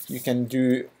 you can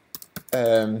do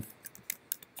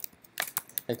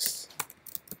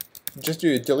just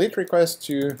do a delete request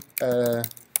to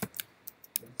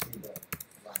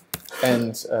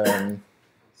and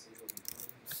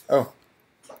oh.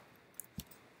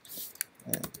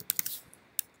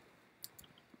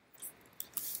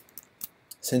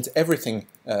 Since everything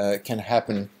can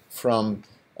happen from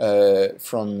an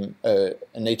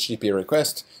HTTP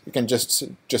request, you can just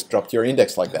drop your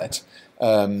index like that,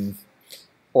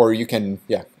 or you can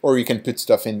put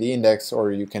stuff in the index,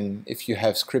 or you can, if you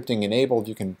have scripting enabled,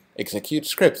 you can execute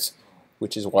scripts,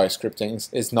 which is why scripting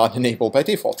is not enabled by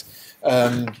default.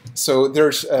 So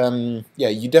there's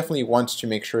you definitely want to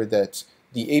make sure that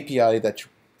the API that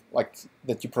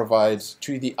you provide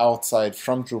to the outside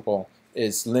from Drupal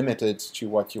is limited to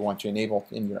what you want to enable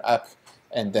in your app,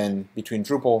 and then between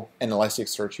Drupal and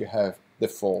Elasticsearch you have the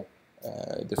full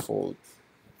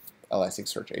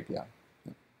Elasticsearch API.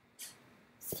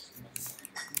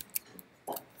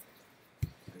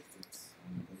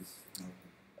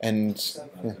 And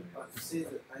yeah. I see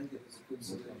that Angular is a good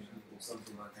solution, or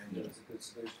something like Angular is a good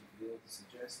solution to be able to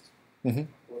suggest. Mm-hmm.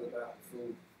 What about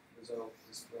full result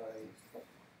display?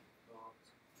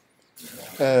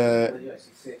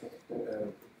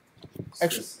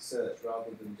 Actually, search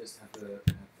rather than just have the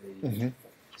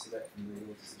select from the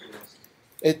order to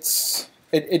suggest.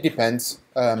 It depends.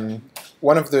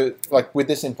 One of the, with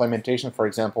this implementation, for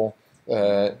example,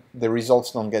 the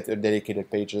results don't get a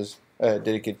dedicated page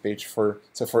for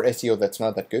SEO. That's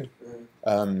not that good.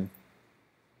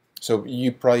 So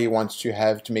you probably want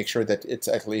to make sure that it's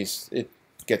at least it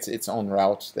gets its own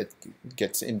route that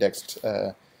gets indexed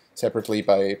separately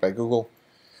by Google.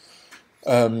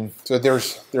 So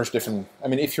there's different. I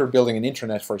mean, if you're building an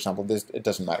intranet, for example, it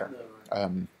doesn't matter.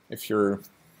 If you're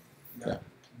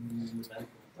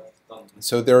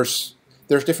so there's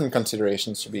different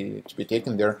considerations to be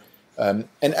taken there. And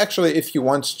actually, if you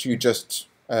want to just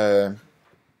do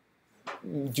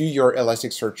your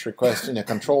Elasticsearch request in a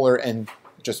controller and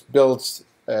just build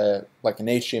like an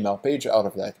HTML page out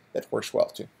of that, that works well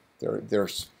too.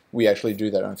 We actually do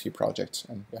that on a few projects,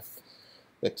 and yeah,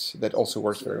 that also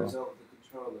works very well. The result of the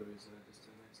controller is just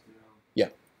an SQL. Yeah.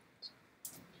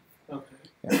 Okay.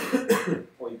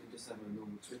 Yeah. Or you can just have a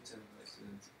normal Twitter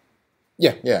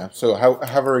template. Yeah. So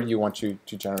however you want to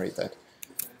generate that.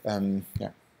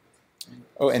 Yeah.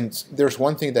 Oh, and there's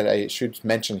one thing that I should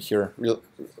mention here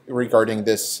regarding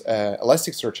this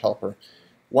Elasticsearch helper.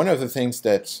 One of the things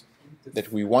that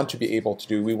we want to be able to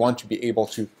do, we want to be able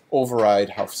to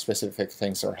override how specific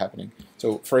things are happening.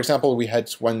 So, for example, we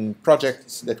had one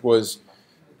project that was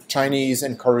Chinese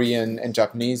and Korean and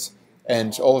Japanese,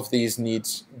 and all of these need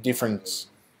different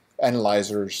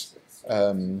analyzers.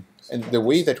 And the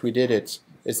way that we did it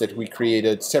is that we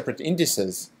created separate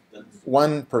indices,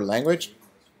 one per language.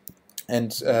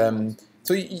 And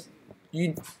so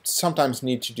you sometimes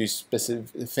need to do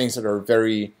specific things that are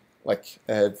very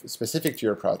specific to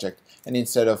your project. And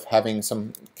instead of having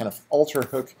some kind of alter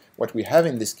hook, what we have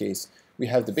in this case, we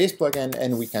have the base plugin,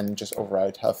 and we can just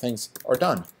override how things are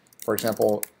done. For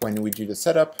example, when we do the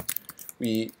setup,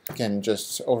 we can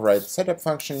just override the setup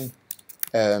function.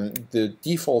 The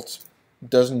default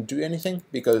doesn't do anything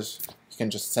because you can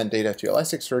just send data to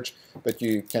Elasticsearch, but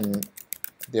you can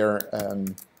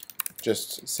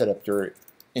just set up your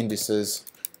indices,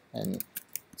 and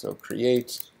so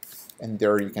create, and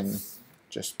there you can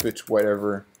just put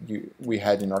whatever we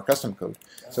had in our custom code.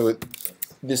 So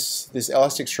this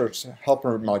Elasticsearch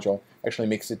helper module actually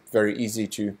makes it very easy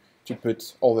to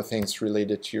put all the things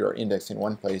related to your index in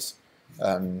one place,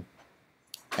 and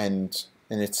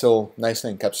it's still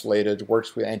nicely encapsulated,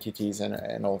 works with entities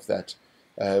and all of that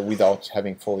without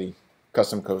having fully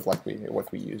custom code like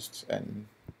what we used in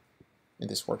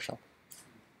this workshop.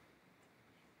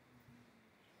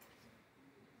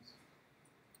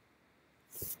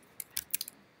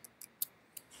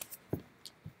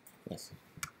 Yes.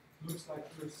 Looks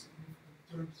like there's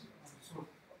terms sort of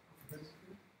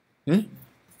Hmm?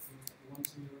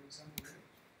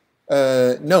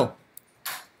 No,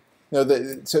 no.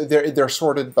 So they're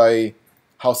sorted by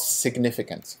how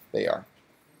significant they are.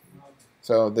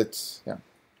 So that's yeah.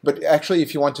 But actually,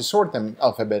 if you want to sort them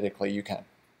alphabetically, you can,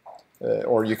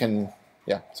 or you can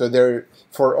yeah. So there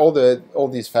for all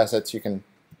these facets, you can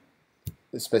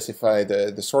specify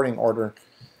the sorting order.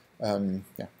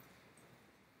 Yeah.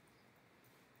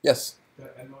 Yes.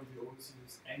 I know you always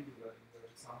use Angular in your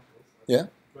examples. Yeah.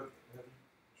 But have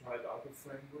you tried other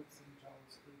frameworks in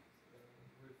JavaScript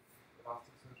with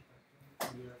ElasticSearch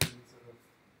backend? Do you have any sort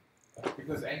of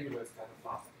because Angular is kind of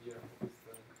last year with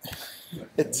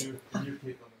the new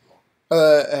kid on the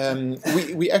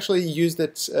block. We actually used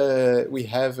it. We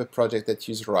have a project that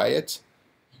uses Riot,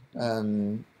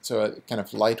 so a kind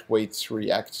of lightweight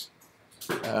React.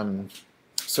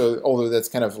 So although that's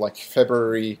kind of like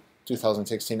February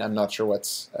 2016, I'm not sure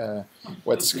what's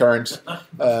current.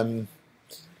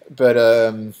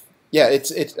 Yeah,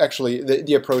 it's actually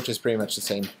the approach is pretty much the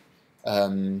same.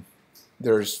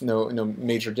 There's no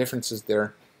major differences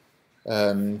there.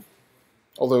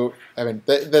 Although I mean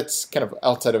that's kind of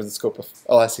outside of the scope of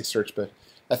Elasticsearch, but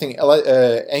I think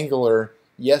Angular,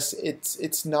 yes,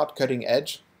 it's not cutting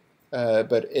edge,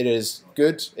 but it is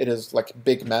good. It is like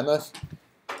big mammoth,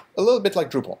 a little bit like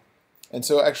Drupal, and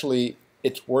so actually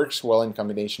it works well in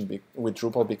combination with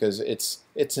Drupal because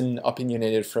it's an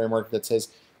opinionated framework that says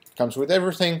it comes with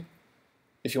everything.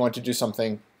 If you want to do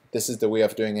something, this is the way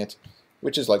of doing it,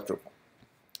 which is like Drupal.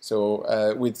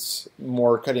 So with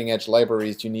more cutting edge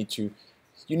libraries, you need to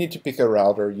pick a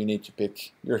router, you need to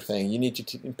pick your thing, you need to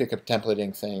pick a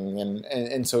templating thing,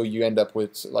 and so you end up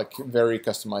with like very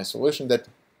customized solution that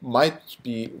might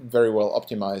be very well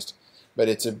optimized, but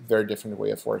it's a very different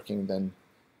way of working than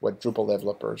what Drupal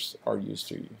developers are used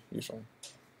to usually.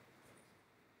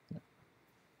 Yeah.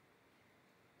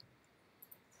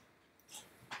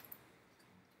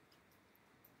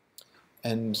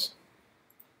 And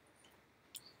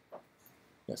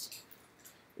yes,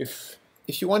 if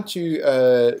you want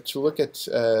to look at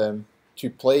to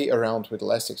play around with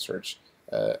Elasticsearch,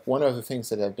 one of the things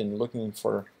that I've been looking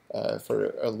for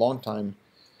a long time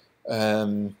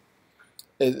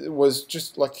it was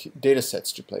just like data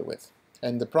sets to play with.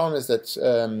 And the problem is that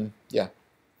yeah,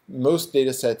 most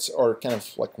data sets are kind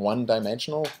of like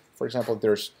one-dimensional. For example,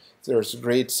 there's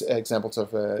great examples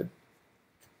of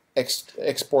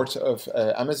export of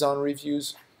Amazon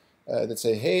reviews that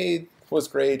say, hey, it was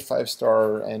great,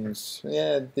 5-star, and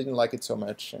yeah, didn't like it so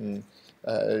much. And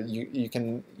you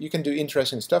can do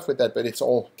interesting stuff with that, but it's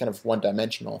all kind of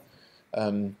one-dimensional.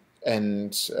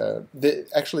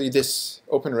 Actually, this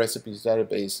Open Recipes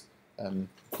database, and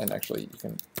actually you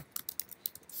can.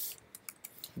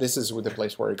 This is the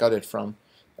place where I got it from,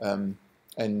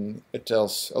 and it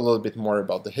tells a little bit more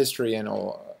about the history and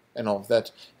all of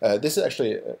that. This is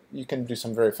actually you can do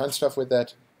some very fun stuff with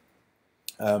that.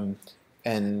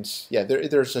 And yeah,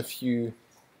 there's a few.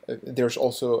 There's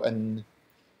also an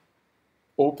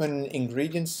open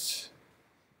ingredients.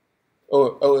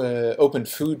 Open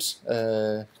foods.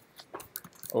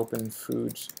 Open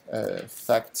food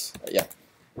facts. Yeah,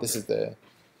 this is the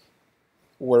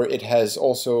where it has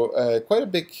also quite a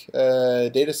big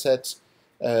data set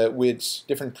with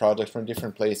different products from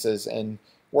different places and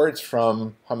where it's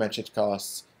from, how much it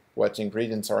costs, what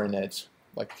ingredients are in it,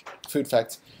 like food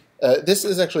facts. This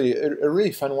is actually a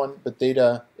really fun one, but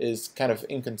data is kind of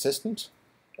inconsistent.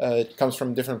 It comes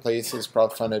from different places,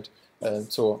 crowdfunded,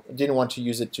 so I didn't want to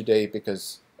use it today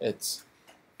because it's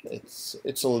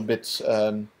a little bit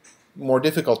more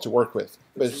difficult to work with.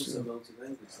 But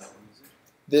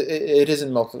it is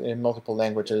in multiple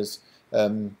languages,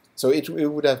 so it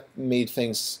would have made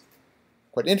things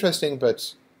quite interesting,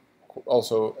 but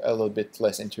also a little bit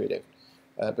less intuitive.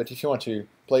 But if you want to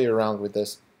play around with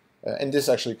this, and this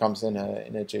actually comes in a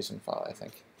JSON file, I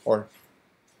think, or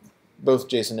both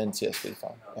JSON and CSV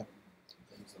file. Yeah.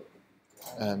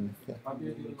 Yeah. How do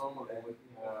you do normally when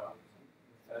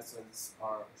facets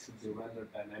should be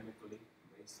rendered dynamically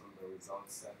based on the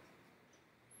results set?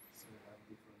 So you have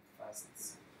different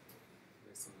facets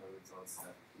based on the results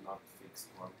set, not fixed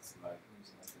ones like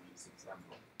in this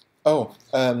example. Oh,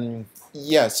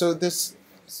 yeah. So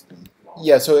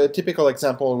so a typical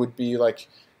example would be like,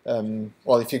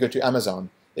 well, if you go to Amazon,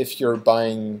 if you're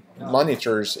buying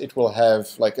monitors, it will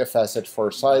have like a facet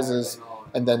for sizes,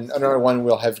 and then another one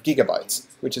will have gigabytes,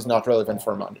 which is not relevant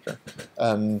for a monitor.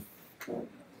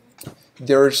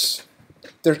 There's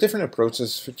different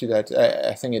approaches to that.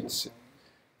 I think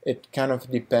it kind of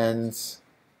depends.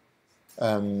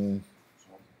 I'm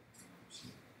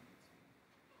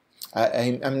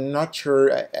not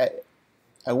sure.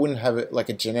 I wouldn't have like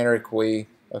a generic way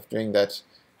of doing that,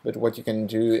 but what you can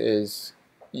do is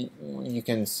you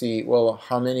can see, well,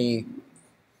 how many.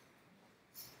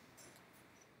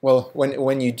 Well,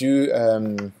 when you do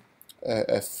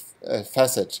a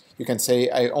facet, you can say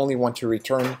I only want to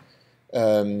return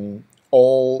I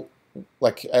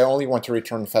only want to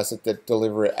return facets that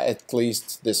deliver at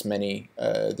least this many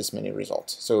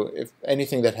results. So if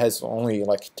anything that has only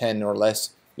like 10 or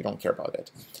less, you don't care about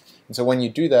it. And so when you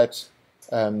do that,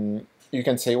 you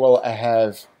can say, well, I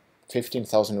have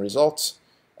 15,000 results,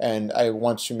 and I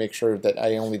want to make sure that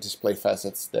I only display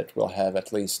facets that will have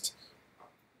at least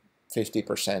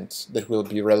 50%, that will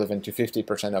be relevant to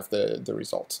 50% of the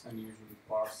results. And you usually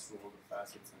parse through all the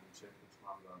facets and check which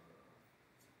ones are.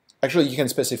 Actually, you can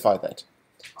specify that.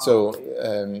 So,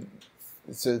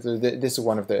 this is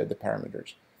one of the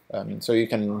parameters. So you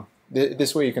can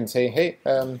this way you can say, hey,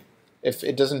 if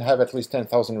it doesn't have at least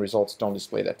 10,000 results, don't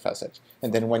display that facet.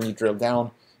 And then when you drill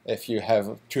down, if you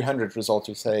have 200 results,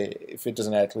 you say if it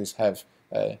doesn't at least have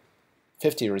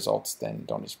 50 results, then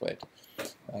don't display it.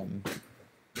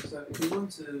 So if you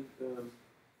want to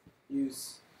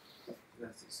use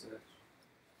ElasticSearch,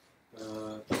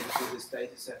 obviously this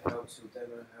data set helps, your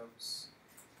demo helps.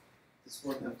 Does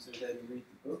one have to then read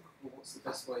the book, or what's the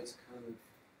best way to kind of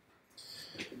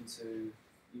get into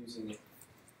using it?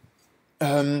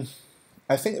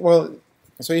 I think, well,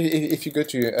 so if you go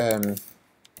to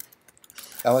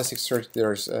ElasticSearch,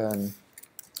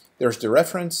 there's the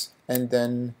reference, and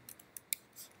then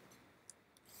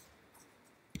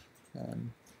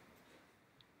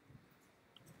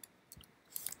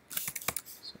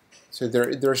so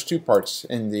there's two parts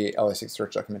in the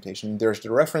ElasticSearch documentation. There's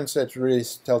the reference that really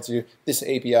tells you this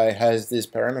API has these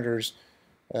parameters.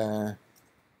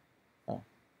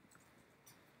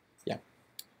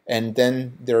 And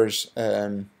then there's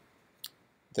the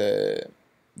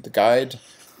guide,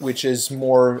 which is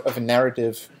more of a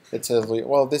narrative that says,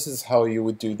 well, this is how you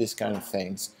would do this kind of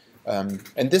things. And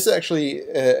this is actually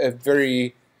a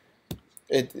very,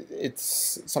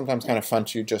 it's sometimes kind of fun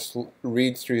to just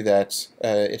read through that.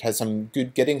 It has some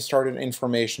good getting started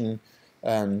information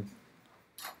and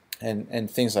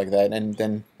things like that. And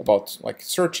then about like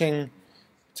searching,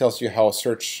 tells you how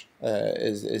search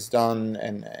is done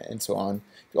and so on.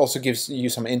 It also gives you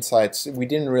some insights. We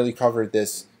didn't really cover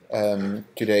this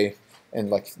today, and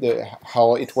like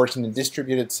how it works in the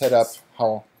distributed setup,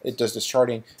 how it does the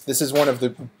sharding. This is one of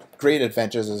the great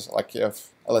advantages like of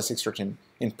ElasticSearch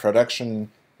in production,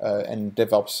 and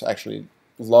DevOps actually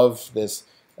love this.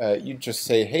 You just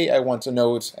say, hey, I want a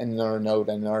node, and another node,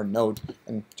 and another node,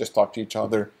 and just talk to each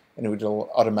other, and it will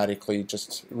automatically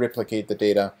just replicate the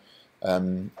data.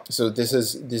 So this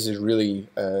is really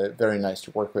very nice to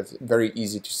work with. Very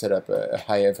easy to set up a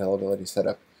high availability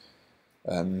setup.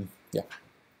 Yeah,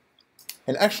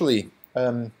 and actually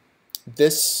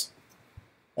this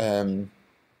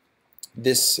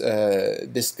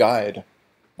guide,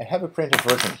 I have a printed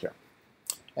version here,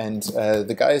 and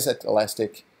the guys at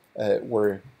Elastic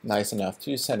were nice enough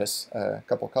to send us a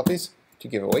couple copies to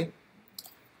give away.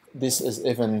 This is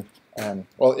even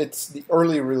well, it's the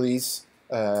early release.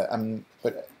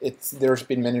 But there's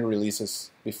been many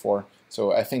releases before,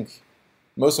 so I think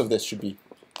most of this should be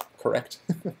correct.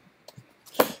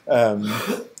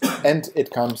 And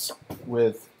it comes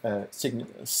with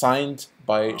signed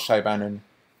by Shai Banon,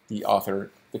 the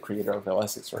author, the creator of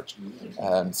ElasticSearch.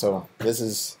 So this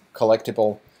is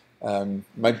collectible.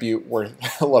 Might be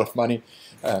worth a lot of money.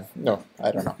 No,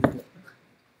 I don't know.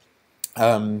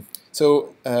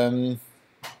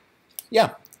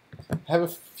 Yeah, I have a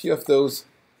few of those.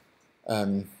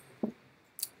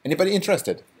 Anybody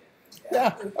interested?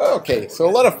 Yeah. Okay. So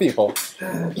a lot of people.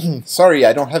 Sorry,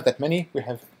 I don't have that many. We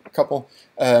have a couple.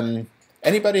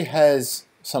 Anybody has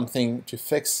something to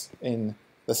fix in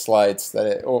the slides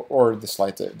that or the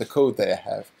slides, the code that I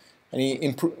have?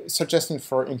 Any suggestion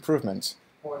for improvements?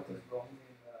 Point is wrong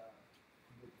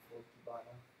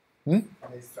in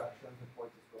The instruction, the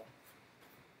point is wrong.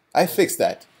 I fixed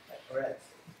that. Correct.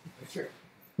 Sure.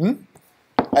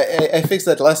 I fixed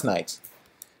that last night,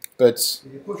 but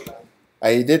Did you push that?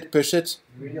 I did push it.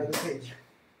 You read on the page.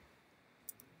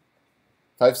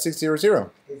 5600.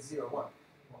 801.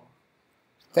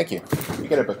 Thank you. You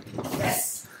get a book.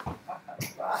 Yes!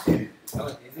 That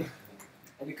was easy.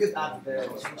 And you could add the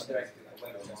change directive to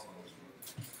web just.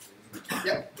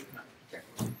 Yep.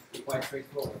 Quite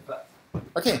straightforward, but.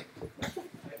 Okay. I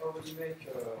already make a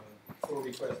pull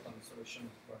request on the solution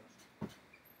branch.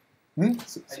 I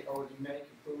already make a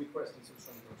pull request on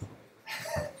solution branch.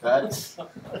 That's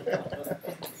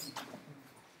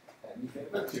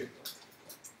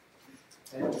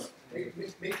and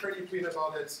make sure you tweet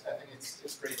about it. I think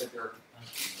it's great that they're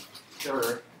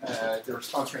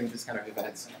sponsoring this kind of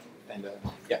events. And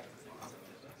yeah.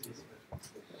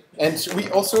 And we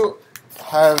also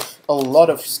have a lot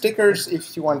of stickers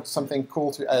if you want something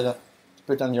cool to add, to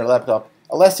put on your laptop.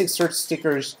 ElasticSearch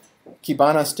stickers,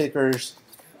 Kibana stickers.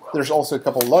 There's also a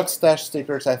couple Logstash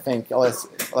stickers, I think,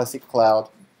 Elastic Cloud.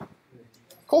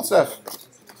 Cool stuff.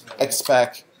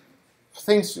 XPack.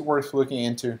 Things worth looking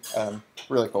into.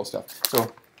 Really cool stuff.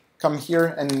 So come here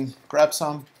and grab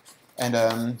some.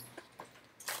 And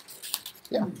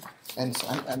yeah. And so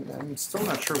I'm still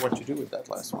not sure what to do with that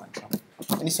last one. So.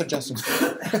 Any suggestions?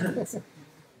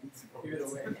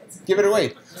 Give it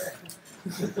away.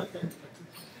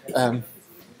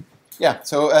 Yeah,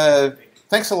 so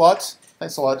thanks a lot.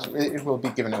 Thanks a lot. It will be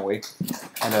given away.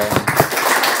 And,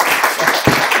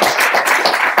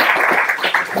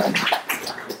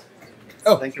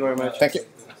 oh, thank you very much. Thank you.